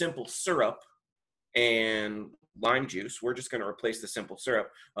 simple syrup, and lime juice. We're just going to replace the simple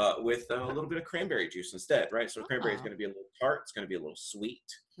syrup with a little bit of cranberry juice instead, right? So cranberry is going to be a little tart. It's going to be a little sweet.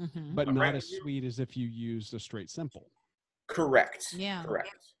 But not as sweet as if you used a straight simple. Correct. Yeah. Correct.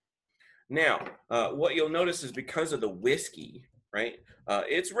 Now, what you'll notice is because of the whiskey, right?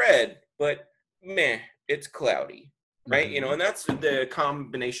 It's red, but it's cloudy, right? And that's the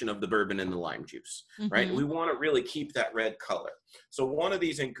combination of the bourbon and the lime juice, right? We want to really keep that red color. So one of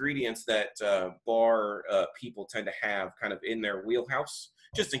these ingredients that bar people tend to have kind of in their wheelhouse,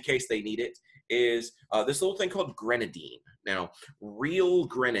 just in case they need it, is this little thing called grenadine. Now, real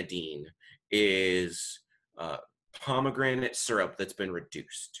grenadine is pomegranate syrup that's been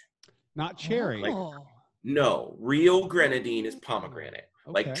reduced. Not cherry. No, real grenadine is pomegranate.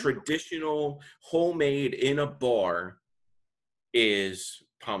 Okay. Like traditional homemade in a bar is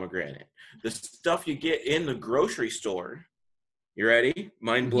pomegranate. The stuff you get in the grocery store, you ready?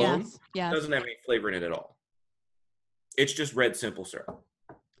 Mind blown? Yes. Doesn't have any flavor in it at all. It's just red simple syrup.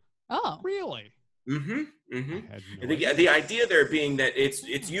 Oh. Really? Mm-hmm. Mm-hmm. I had no idea. The idea there being that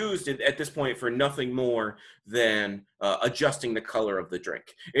it's used at this point for nothing more than adjusting the color of the drink.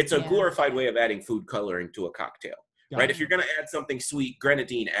 It's a glorified way of adding food coloring to a cocktail, right? If you're going to add something sweet,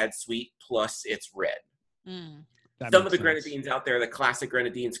 grenadine adds sweet plus it's red. Some of the grenadines out there, the classic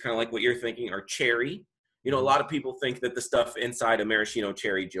grenadines, kind of like what you're thinking, are cherry. You know, a lot of people think that the stuff inside a maraschino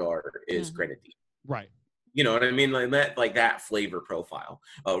cherry jar is grenadine. Right. You know what I mean? Like that flavor profile.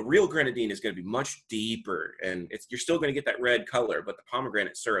 Real grenadine is going to be much deeper, and you're still going to get that red color, but the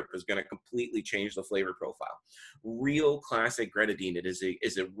pomegranate syrup is going to completely change the flavor profile. Real classic grenadine, it is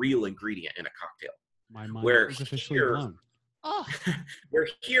a real ingredient in a cocktail. My mind is officially blown. Where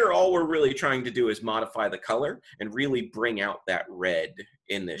here, all we're really trying to do is modify the color and really bring out that red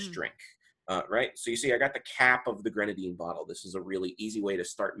in this drink. Right? So you see, I got the cap of the grenadine bottle. This is a really easy way to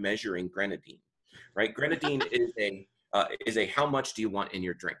start measuring grenadine. Right, grenadine is a how much do you want in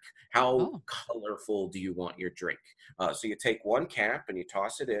your drink? How colorful do you want your drink? So you take one cap and you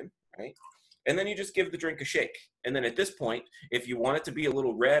toss it in, right? And then you just give the drink a shake. And then at this point, if you want it to be a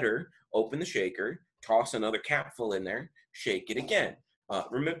little redder, open the shaker, toss another capful in there, shake it again.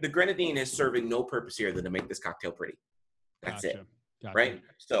 Remember, the grenadine is serving no purpose here than to make this cocktail pretty. That's it, right?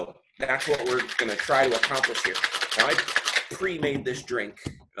 So that's what we're going to try to accomplish here. Now, I pre-made this drink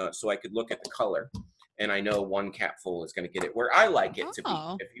so I could look at the color, and I know one capful is going to get it where I like it to be.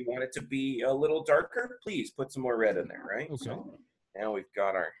 If you want it to be a little darker, please put some more red in there, right? Okay. So now we've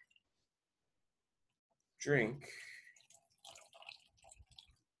got our drink,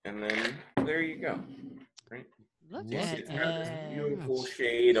 and then there you go. Right? Look It's at got this it. beautiful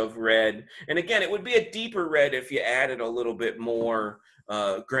shade of red, and again, it would be a deeper red if you added a little bit more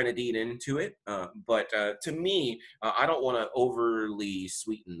grenadine into it. But to me, I don't want to overly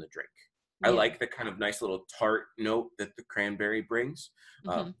sweeten the drink. I like the kind of nice little tart note that the cranberry brings.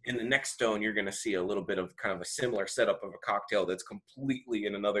 In the next stone, you're going to see a little bit of kind of a similar setup of a cocktail that's completely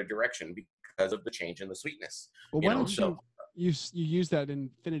in another direction because of the change in the sweetness. Well, why don't you use that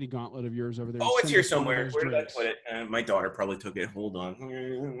infinity gauntlet of yours over there? Oh, it's here somewhere. Where did I put it? My daughter probably took it. Hold on.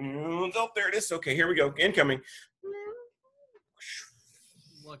 Oh, there it is. Okay, here we go. Incoming.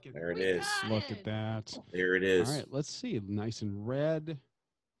 There it is. Look at that. There it is. All right, let's see. Nice and red.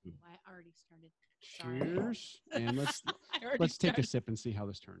 I already started. Cheers. And let's take a sip and see how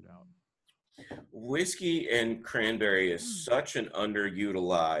this turned out. Whiskey and cranberry is such an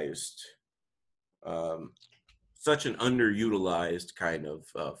underutilized kind of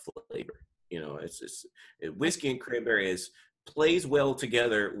flavor. You know, whiskey and cranberry plays well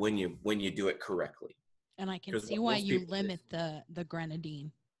together when you do it correctly. And I can see why you limit the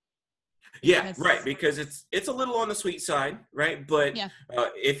grenadine. Yeah, right. Because it's a little on the sweet side, right? But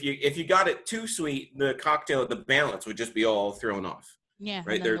if you got it too sweet, the cocktail, the balance would just be all thrown off. Yeah,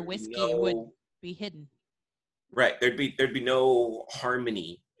 right. And then the whiskey would be hidden. Right. There'd be no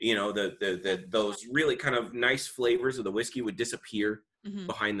harmony. You know, those really kind of nice flavors of the whiskey would disappear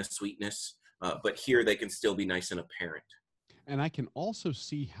behind the sweetness. But here they can still be nice and apparent. And I can also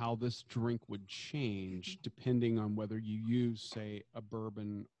see how this drink would change depending on whether you use, say, a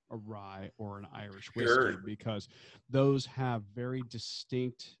bourbon, a rye, or an Irish whiskey, because those have very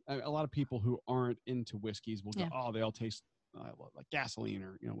distinct. A lot of people who aren't into whiskeys will go, "Oh, they all taste like gasoline,"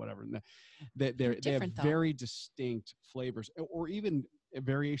 or whatever. And they have very distinct flavors, or even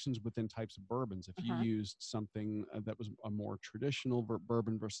variations within types of bourbons. If you used something that was a more traditional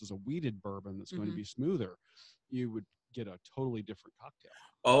bourbon versus a wheated bourbon that's going to be smoother, you would get a totally different cocktail.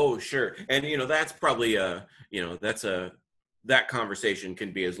 Oh, sure. And, that's probably that conversation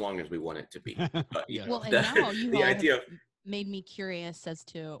can be as long as we want it to be. Well, and now you have made me curious as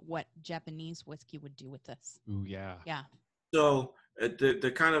to what Japanese whiskey would do with this. Ooh, yeah. Yeah. So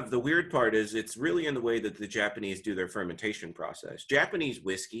the kind of the weird part is it's really in the way that the Japanese do their fermentation process. Japanese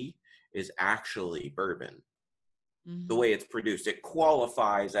whiskey is actually bourbon. The way it's produced, it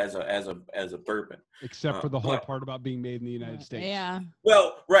qualifies as a bourbon, except for the whole part about being made in the United States. Yeah.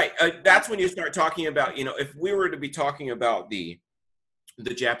 Well, right. That's when you start talking about, if we were to be talking about the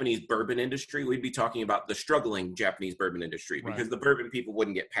Japanese bourbon industry, we'd be talking about the struggling Japanese bourbon industry, because the bourbon people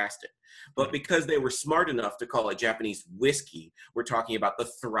wouldn't get past it. But because they were smart enough to call it Japanese whiskey, we're talking about the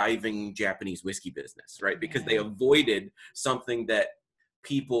thriving Japanese whiskey business, right? Because they avoided something that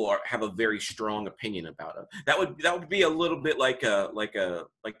people have a very strong opinion about it. That would be a little bit like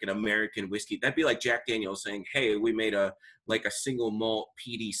an American whiskey. That'd be like Jack Daniel's saying, "Hey, we made a single malt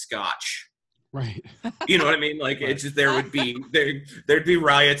peaty Scotch." Right. You know what I mean? Like, Right. it's just, there'd be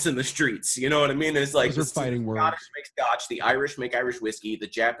riots in the streets. You know what I mean? It's like, those are fighting the words. Scottish make Scotch, the Irish make Irish whiskey, the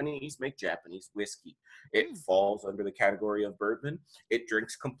Japanese make Japanese whiskey. It falls under the category of bourbon. It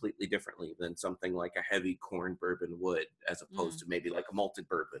drinks completely differently than something like a heavy corn bourbon would, as opposed to maybe like a malted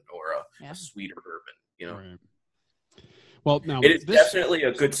bourbon or a sweeter bourbon. You know. Right. Well, now it is definitely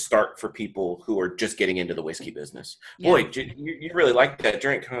a good start for people who are just getting into the whiskey business. Yeah. Boy, you really like that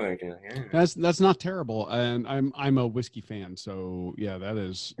drink, huh? Yeah. That's not terrible, and I'm a whiskey fan, so yeah, that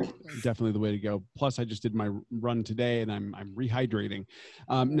is definitely the way to go. Plus, I just did my run today, and I'm rehydrating.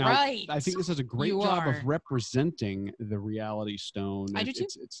 Now, Right. I think this does a great job of representing the Reality Stone. I do too.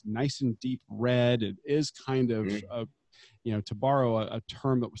 It's nice and deep red. It is kind of to borrow a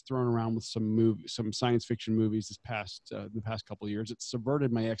term that was thrown around with some science fiction movies the past couple of years, it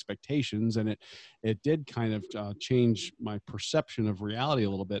subverted my expectations, and it did kind of change my perception of reality a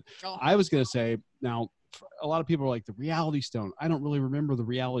little bit. Oh. I was going to say, now, a lot of people are like, the Reality Stone. I don't really remember the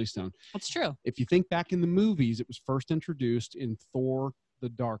Reality Stone. That's true. If you think back in the movies, it was first introduced in Thor: The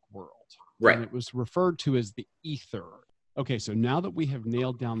Dark World. Right. And it was referred to as the ether. Okay, so now that we have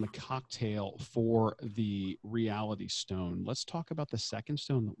nailed down the cocktail for the Reality Stone, let's talk about the second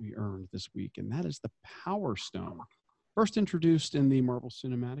stone that we earned this week, and that is the Power Stone. First introduced in the Marvel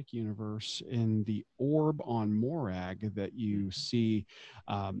Cinematic Universe in the orb on Morag that you see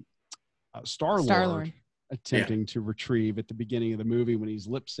Star-Lord attempting to retrieve at the beginning of the movie when he's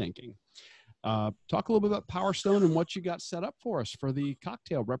lip syncing. Talk a little bit about Power Stone and what you got set up for us for the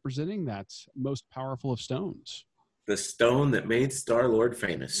cocktail representing that most powerful of stones. The stone that made Star-Lord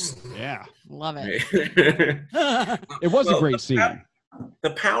famous. Yeah. Love it. It was a great scene. The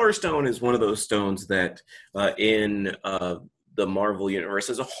Power Stone is one of those stones that in the Marvel universe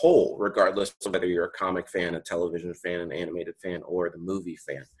as a whole, regardless of whether you're a comic fan, a television fan, an animated fan, or the movie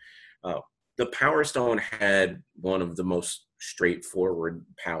fan, the Power Stone had one of the most straightforward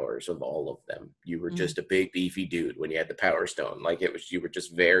powers of all of them. You were just a big beefy dude when you had the Power Stone. Like, you were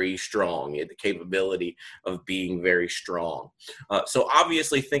just very strong. You had the capability of being very strong. So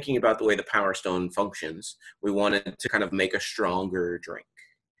obviously, thinking about the way the Power Stone functions, we wanted to kind of make a stronger drink.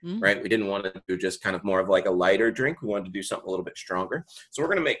 Right? We didn't want to do just kind of more of like a lighter drink. We wanted to do something a little bit stronger. So we're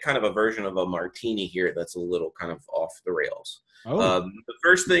going to make kind of a version of a martini here that's a little kind of off the rails. The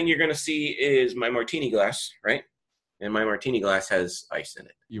first thing you're going to see is my martini glass, right? And my martini glass has ice in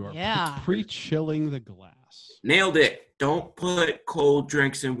it. You are pre-chilling the glass. Nailed it. Don't put cold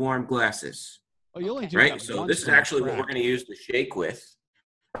drinks in warm glasses. Oh, you only do right? that So once this is in a actually what track. we're going to use to shake with.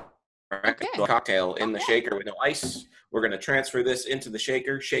 Right? Okay. So a cocktail in the shaker with no ice. We're going to transfer this into the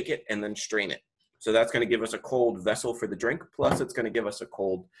shaker, shake it, and then strain it. So that's going to give us a cold vessel for the drink. Plus, it's going to give us a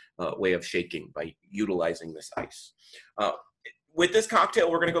cold way of shaking by utilizing this ice. With this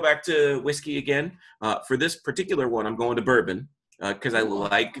cocktail, we're going to go back to whiskey again. For this particular one, I'm going to bourbon because I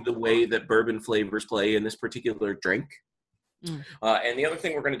like the way that bourbon flavors play in this particular drink. And the other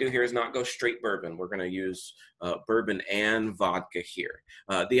thing we're going to do here is not go straight bourbon. We're going to use bourbon and vodka here.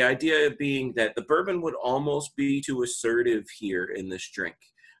 The idea being that the bourbon would almost be too assertive here in this drink.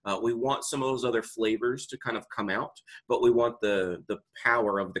 We want some of those other flavors to kind of come out, but we want the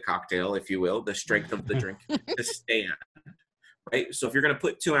power of the cocktail, if you will, the strength of the drink to stand. Right? So if you're going to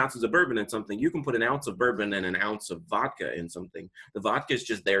put 2 ounces of bourbon in something, you can put an ounce of bourbon and an ounce of vodka in something. The vodka is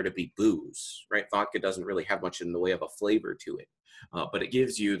just there to be booze, right? Vodka doesn't really have much in the way of a flavor to it, but it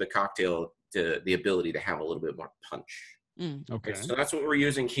gives you the cocktail the ability to have a little bit more punch. Okay. So that's what we're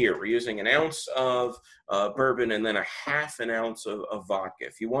using here. We're using an ounce of bourbon and then a half an ounce of vodka.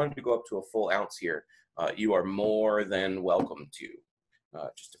 If you wanted to go up to a full ounce here, you are more than welcome to.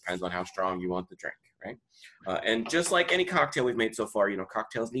 Just depends on how strong you want the drink, right? And just like any cocktail we've made so far,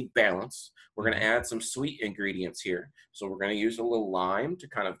 cocktails need balance. We're going to add some sweet ingredients here. So we're going to use a little lime to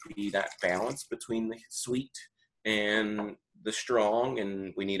kind of be that balance between the sweet and the strong,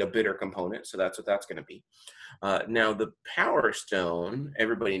 and we need a bitter component. So that's what that's going to be. Now, the Power Stone,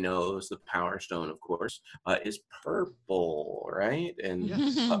 everybody knows the Power Stone, of course, is purple, right? And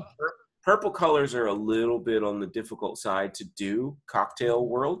purple colors are a little bit on the difficult side to do cocktail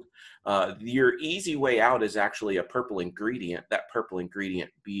world. Your easy way out is actually a purple ingredient, that purple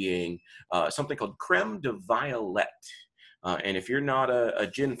ingredient being something called creme de violet. And if you're not a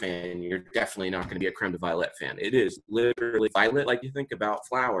gin fan, you're definitely not going to be a creme de violet fan. It is literally violet, like you think about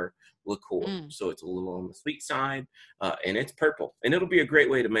flower, liqueur. So it's a little on the sweet side, and it's purple. And it'll be a great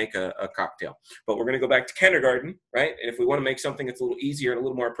way to make a cocktail. But we're going to go back to kindergarten, right? And if we want to make something that's a little easier and a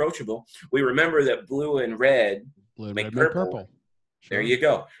little more approachable, we remember that blue and red make purple. Sure. There you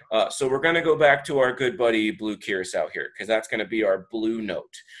go. So we're going to go back to our good buddy blue curacao here, because that's going to be our blue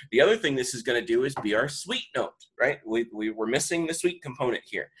note. The other thing this is going to do is be our sweet note, right? We're missing the sweet component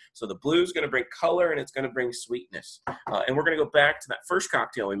here. So the blue is going to bring color, and it's going to bring sweetness. And we're going to go back to that first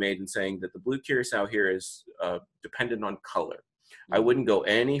cocktail we made and saying that the blue curacao here is dependent on color. I wouldn't go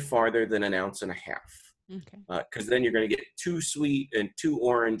any farther than 1.5 ounces. Okay. Because then you're going to get too sweet and too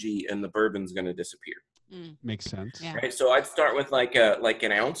orangey, and the bourbon's going to disappear. Makes sense. Yeah. Right, so I'd start with like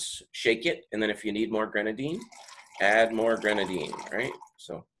 1 ounce, shake it, and then if you need more grenadine, add more grenadine, right?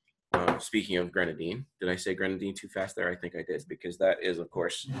 So speaking of grenadine, did I say grenadine too fast there? I think I did, because that is, of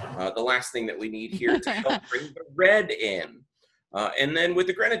course, the last thing that we need here to help bring the red in. And then with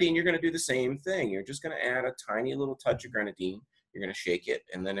the grenadine, you're going to do the same thing. You're just going to add a tiny little touch of grenadine. You're going to shake it,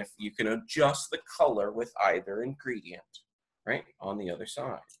 and then if you can adjust the color with either ingredient, right, on the other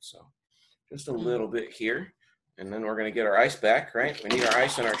side. So just a little bit here, and then we're going to get our ice back, right? We need our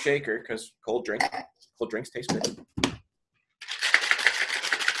ice in our shaker because cold drinks taste good.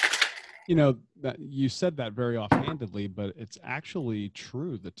 You know, that you said that very offhandedly, but it's actually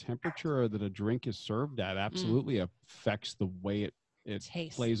true. The temperature that a drink is served at absolutely affects the way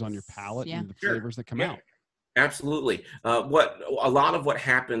it plays on your palate and the flavors that come out. Absolutely. A lot of what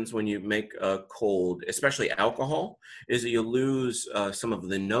happens when you make a cold, especially alcohol, is that you lose some of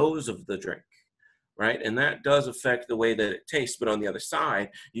the nose of the drink, right? And that does affect the way that it tastes. But on the other side,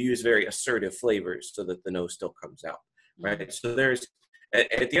 you use very assertive flavors so that the nose still comes out, right? So there's,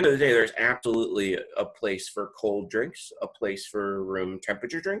 at the end of the day, there's absolutely a place for cold drinks, a place for room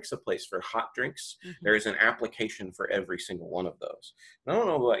temperature drinks, a place for hot drinks. There's an application for every single one of those. And I don't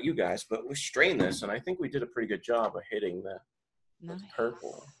know about you guys, but we strained this, and I think we did a pretty good job of hitting the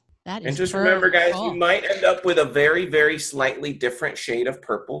purple. That is and just purple. Remember, guys, you might end up with a very, very slightly different shade of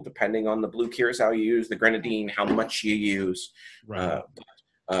purple, depending on the blue curacao you use, the grenadine, how much you use. Right.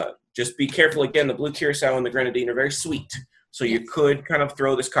 Just be careful. Again, the blue curacao and the grenadine are very sweet. So you could kind of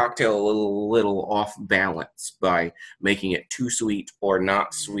throw this cocktail a little off balance by making it too sweet or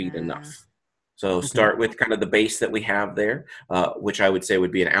not sweet enough. So start with kind of the base that we have there, which I would say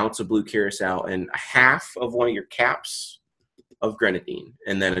would be 1 ounce of blue curacao and 1/2 of one of your caps of grenadine,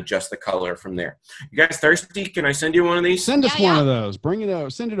 and then adjust the color from there. You guys thirsty? Can I send you one of these? Send us one of those. Bring it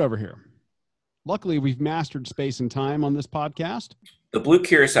out. Send it over here. Luckily, we've mastered space and time on this podcast. The blue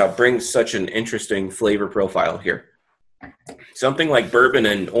curacao brings such an interesting flavor profile here. Something like bourbon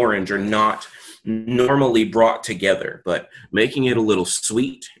and orange are not normally brought together, but making it a little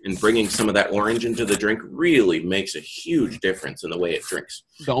sweet and bringing some of that orange into the drink really makes a huge difference in the way it drinks.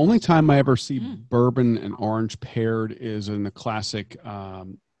 The only time I ever see bourbon and orange paired is in the classic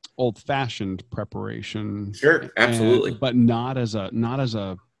old-fashioned preparation. Sure, absolutely, but not as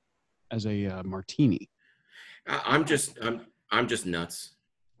a martini. I'm just nuts.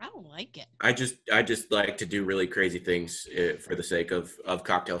 I don't like it. I just like to do really crazy things for the sake of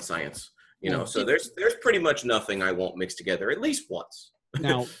cocktail science, you know. So there's pretty much nothing I won't mix together at least once.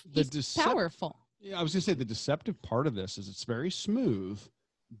 Now powerful. Yeah, I was gonna say the deceptive part of this is it's very smooth,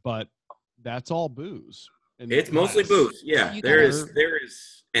 but that's all booze. It's mostly booze. Yeah, there is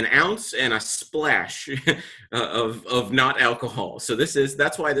 1 ounce and a splash of not alcohol. So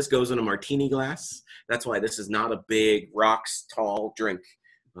that's why this goes in a martini glass. That's why this is not a big rocks tall drink.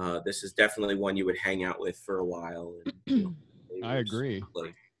 This is definitely one you would hang out with for a while. And, I agree.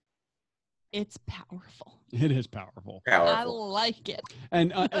 It's powerful. It is powerful. I like it.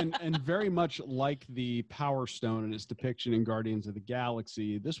 And very much like the Power Stone and its depiction in Guardians of the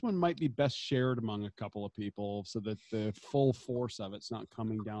Galaxy, this one might be best shared among a couple of people so that the full force of it's not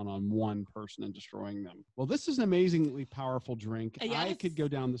coming down on one person and destroying them. Well, this is an amazingly powerful drink. Yes. I could go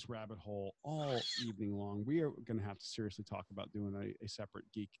down this rabbit hole all evening long. We are going to have to seriously talk about doing a separate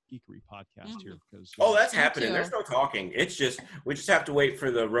geekery podcast here because that's happening. There's no talking. It's just we just have to wait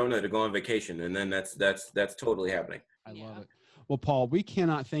for the Rona to go on vacation, and then that's totally happening. I love it. Well, Paul, we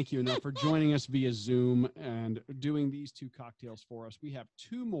cannot thank you enough for joining us via Zoom and doing these 2 cocktails for us. We have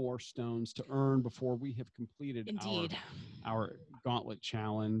 2 more stones to earn before we have completed our Gauntlet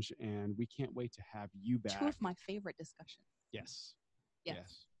challenge, and we can't wait to have you back. 2 of my favorite discussions. Yes.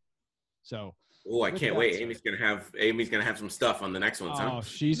 So. Oh, I can't wait. Amy's gonna have some stuff on the next one. Oh,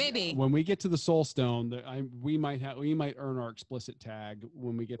 maybe when we get to the Soul Stone, we might earn our explicit tag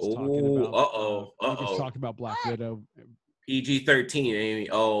when we get to talking about. Talk about Black Widow. PG-13, Amy.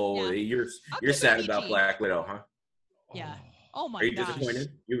 Oh, yeah. You're sad about Black Widow, huh? Yeah. Oh my Are you gosh. disappointed?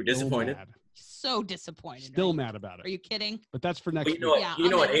 You were So disappointed? mad. So disappointed. Still right? mad about it. Are you kidding? But that's for next Well, week. you know what? Yeah, you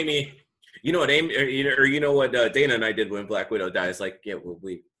know I'm what, in. Amy? You know what, Amy? Or you know what Dana and I did when Black Widow dies? Like, yeah, well,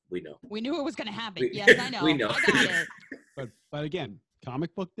 we know. We knew it was going to happen. We- Yes, I know. we know. I got it. But again,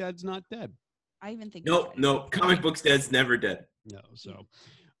 comic book dead's not dead. I even think Nope, about it. nope. Comic books dead's never dead. No. So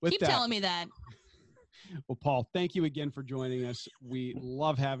with Keep that, telling me that. well, Paul, thank you again for joining us. We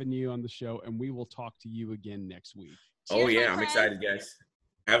love having you on the show, and we will talk to you again next week. Oh Cheers, my yeah, I'm friend. excited, guys.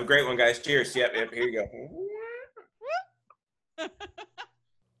 Have a great one, guys. Cheers. Yep, here you go.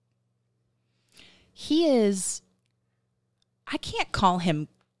 He is, I can't call him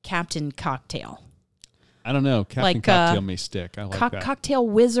Captain Cocktail. I don't know. Captain Like, Cocktail may stick. I like that. Cocktail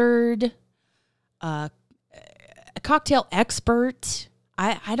wizard, a cocktail expert.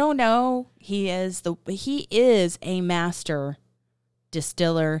 I don't know. He is a master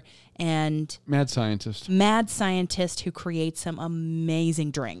distiller and Mad scientist. mad scientist who creates some amazing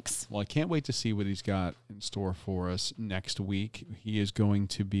drinks. Well, I can't wait to see what he's got in store for us next week. He is going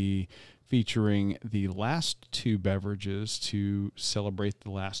to be featuring the last two beverages to celebrate the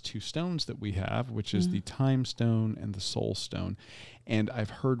last two stones that we have, which is the Time Stone and the Soul Stone. And I've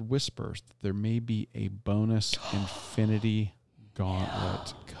heard whispers that there may be a bonus Infinity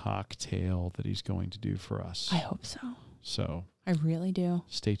Gauntlet cocktail that he's going to do for us. I hope so. So I really do.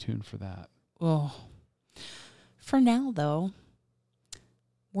 stay tuned for that. Oh. For now, though,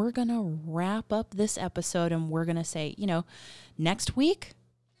 we're going to wrap up this episode and we're going to say, next week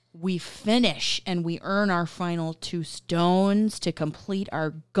we finish and we earn our final 2 stones to complete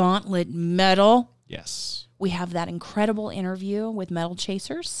our Gauntlet medal. Yes. We have that incredible interview with Metal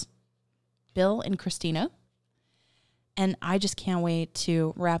Chasers, Bill and Christina. And I just can't wait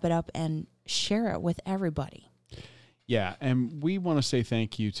to wrap it up and share it with everybody. Yeah, and we want to say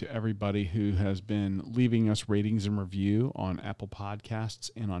thank you to everybody who has been leaving us ratings and review on Apple Podcasts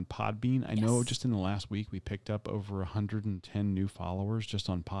and on Podbean. I know just in the last week we picked up over 110 new followers just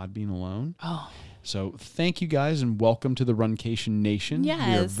on Podbean alone. Oh. So thank you guys and welcome to the Runcation Nation. We are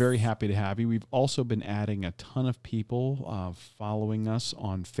Yes. very happy to have you. We've also been adding a ton of people following us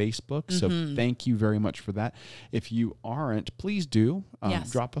on Facebook. So thank you very much for that. If you aren't, please do.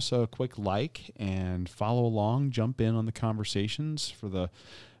 Drop us a quick like and follow along. Jump in on the conversations for the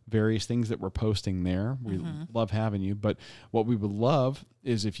various things that we're posting there. We love having you. But what we would love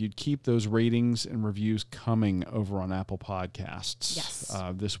is if you'd keep those ratings and reviews coming over on Apple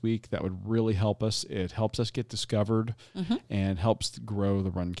Podcasts this week. That would really help us. It helps us get discovered and helps grow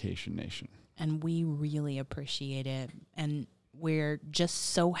the Runcation Nation. And we really appreciate it. And we're just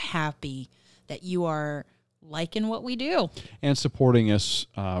so happy that you are liking what we do. And supporting us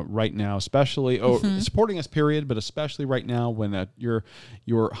right now, especially, supporting us, period, but especially right now when your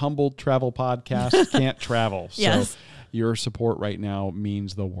humble travel podcast can't travel. Yes. So your support right now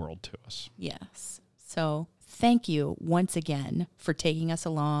means the world to us. Yes. So thank you once again for taking us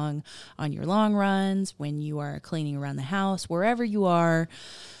along on your long runs, when you are cleaning around the house, wherever you are.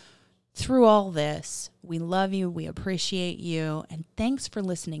 Through all this, we love you, we appreciate you, and thanks for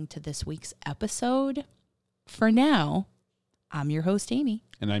listening to this week's episode. For now, I'm your host, Amy.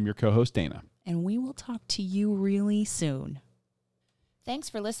 And I'm your co-host, Dana. And we will talk to you really soon. Thanks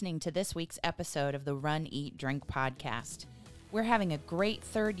for listening to this week's episode of the Run, Eat, Drink podcast. We're having a great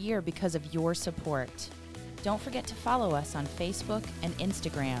 3rd year because of your support. Don't forget to follow us on Facebook and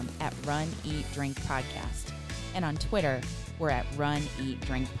Instagram at Run, Eat, Drink podcast. And on Twitter, we're at Run, Eat,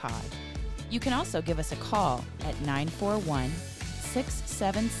 Drink pod. You can also give us a call at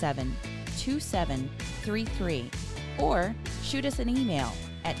 941-677-2733 or shoot us an email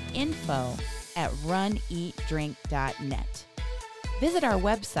at info@runeatdrink.net. Visit our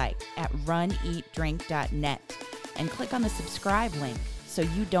website at runeatdrink.net and click on the subscribe link so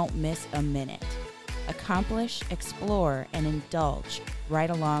you don't miss a minute. Accomplish, explore, and indulge right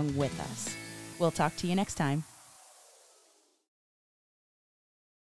along with us. We'll talk to you next time.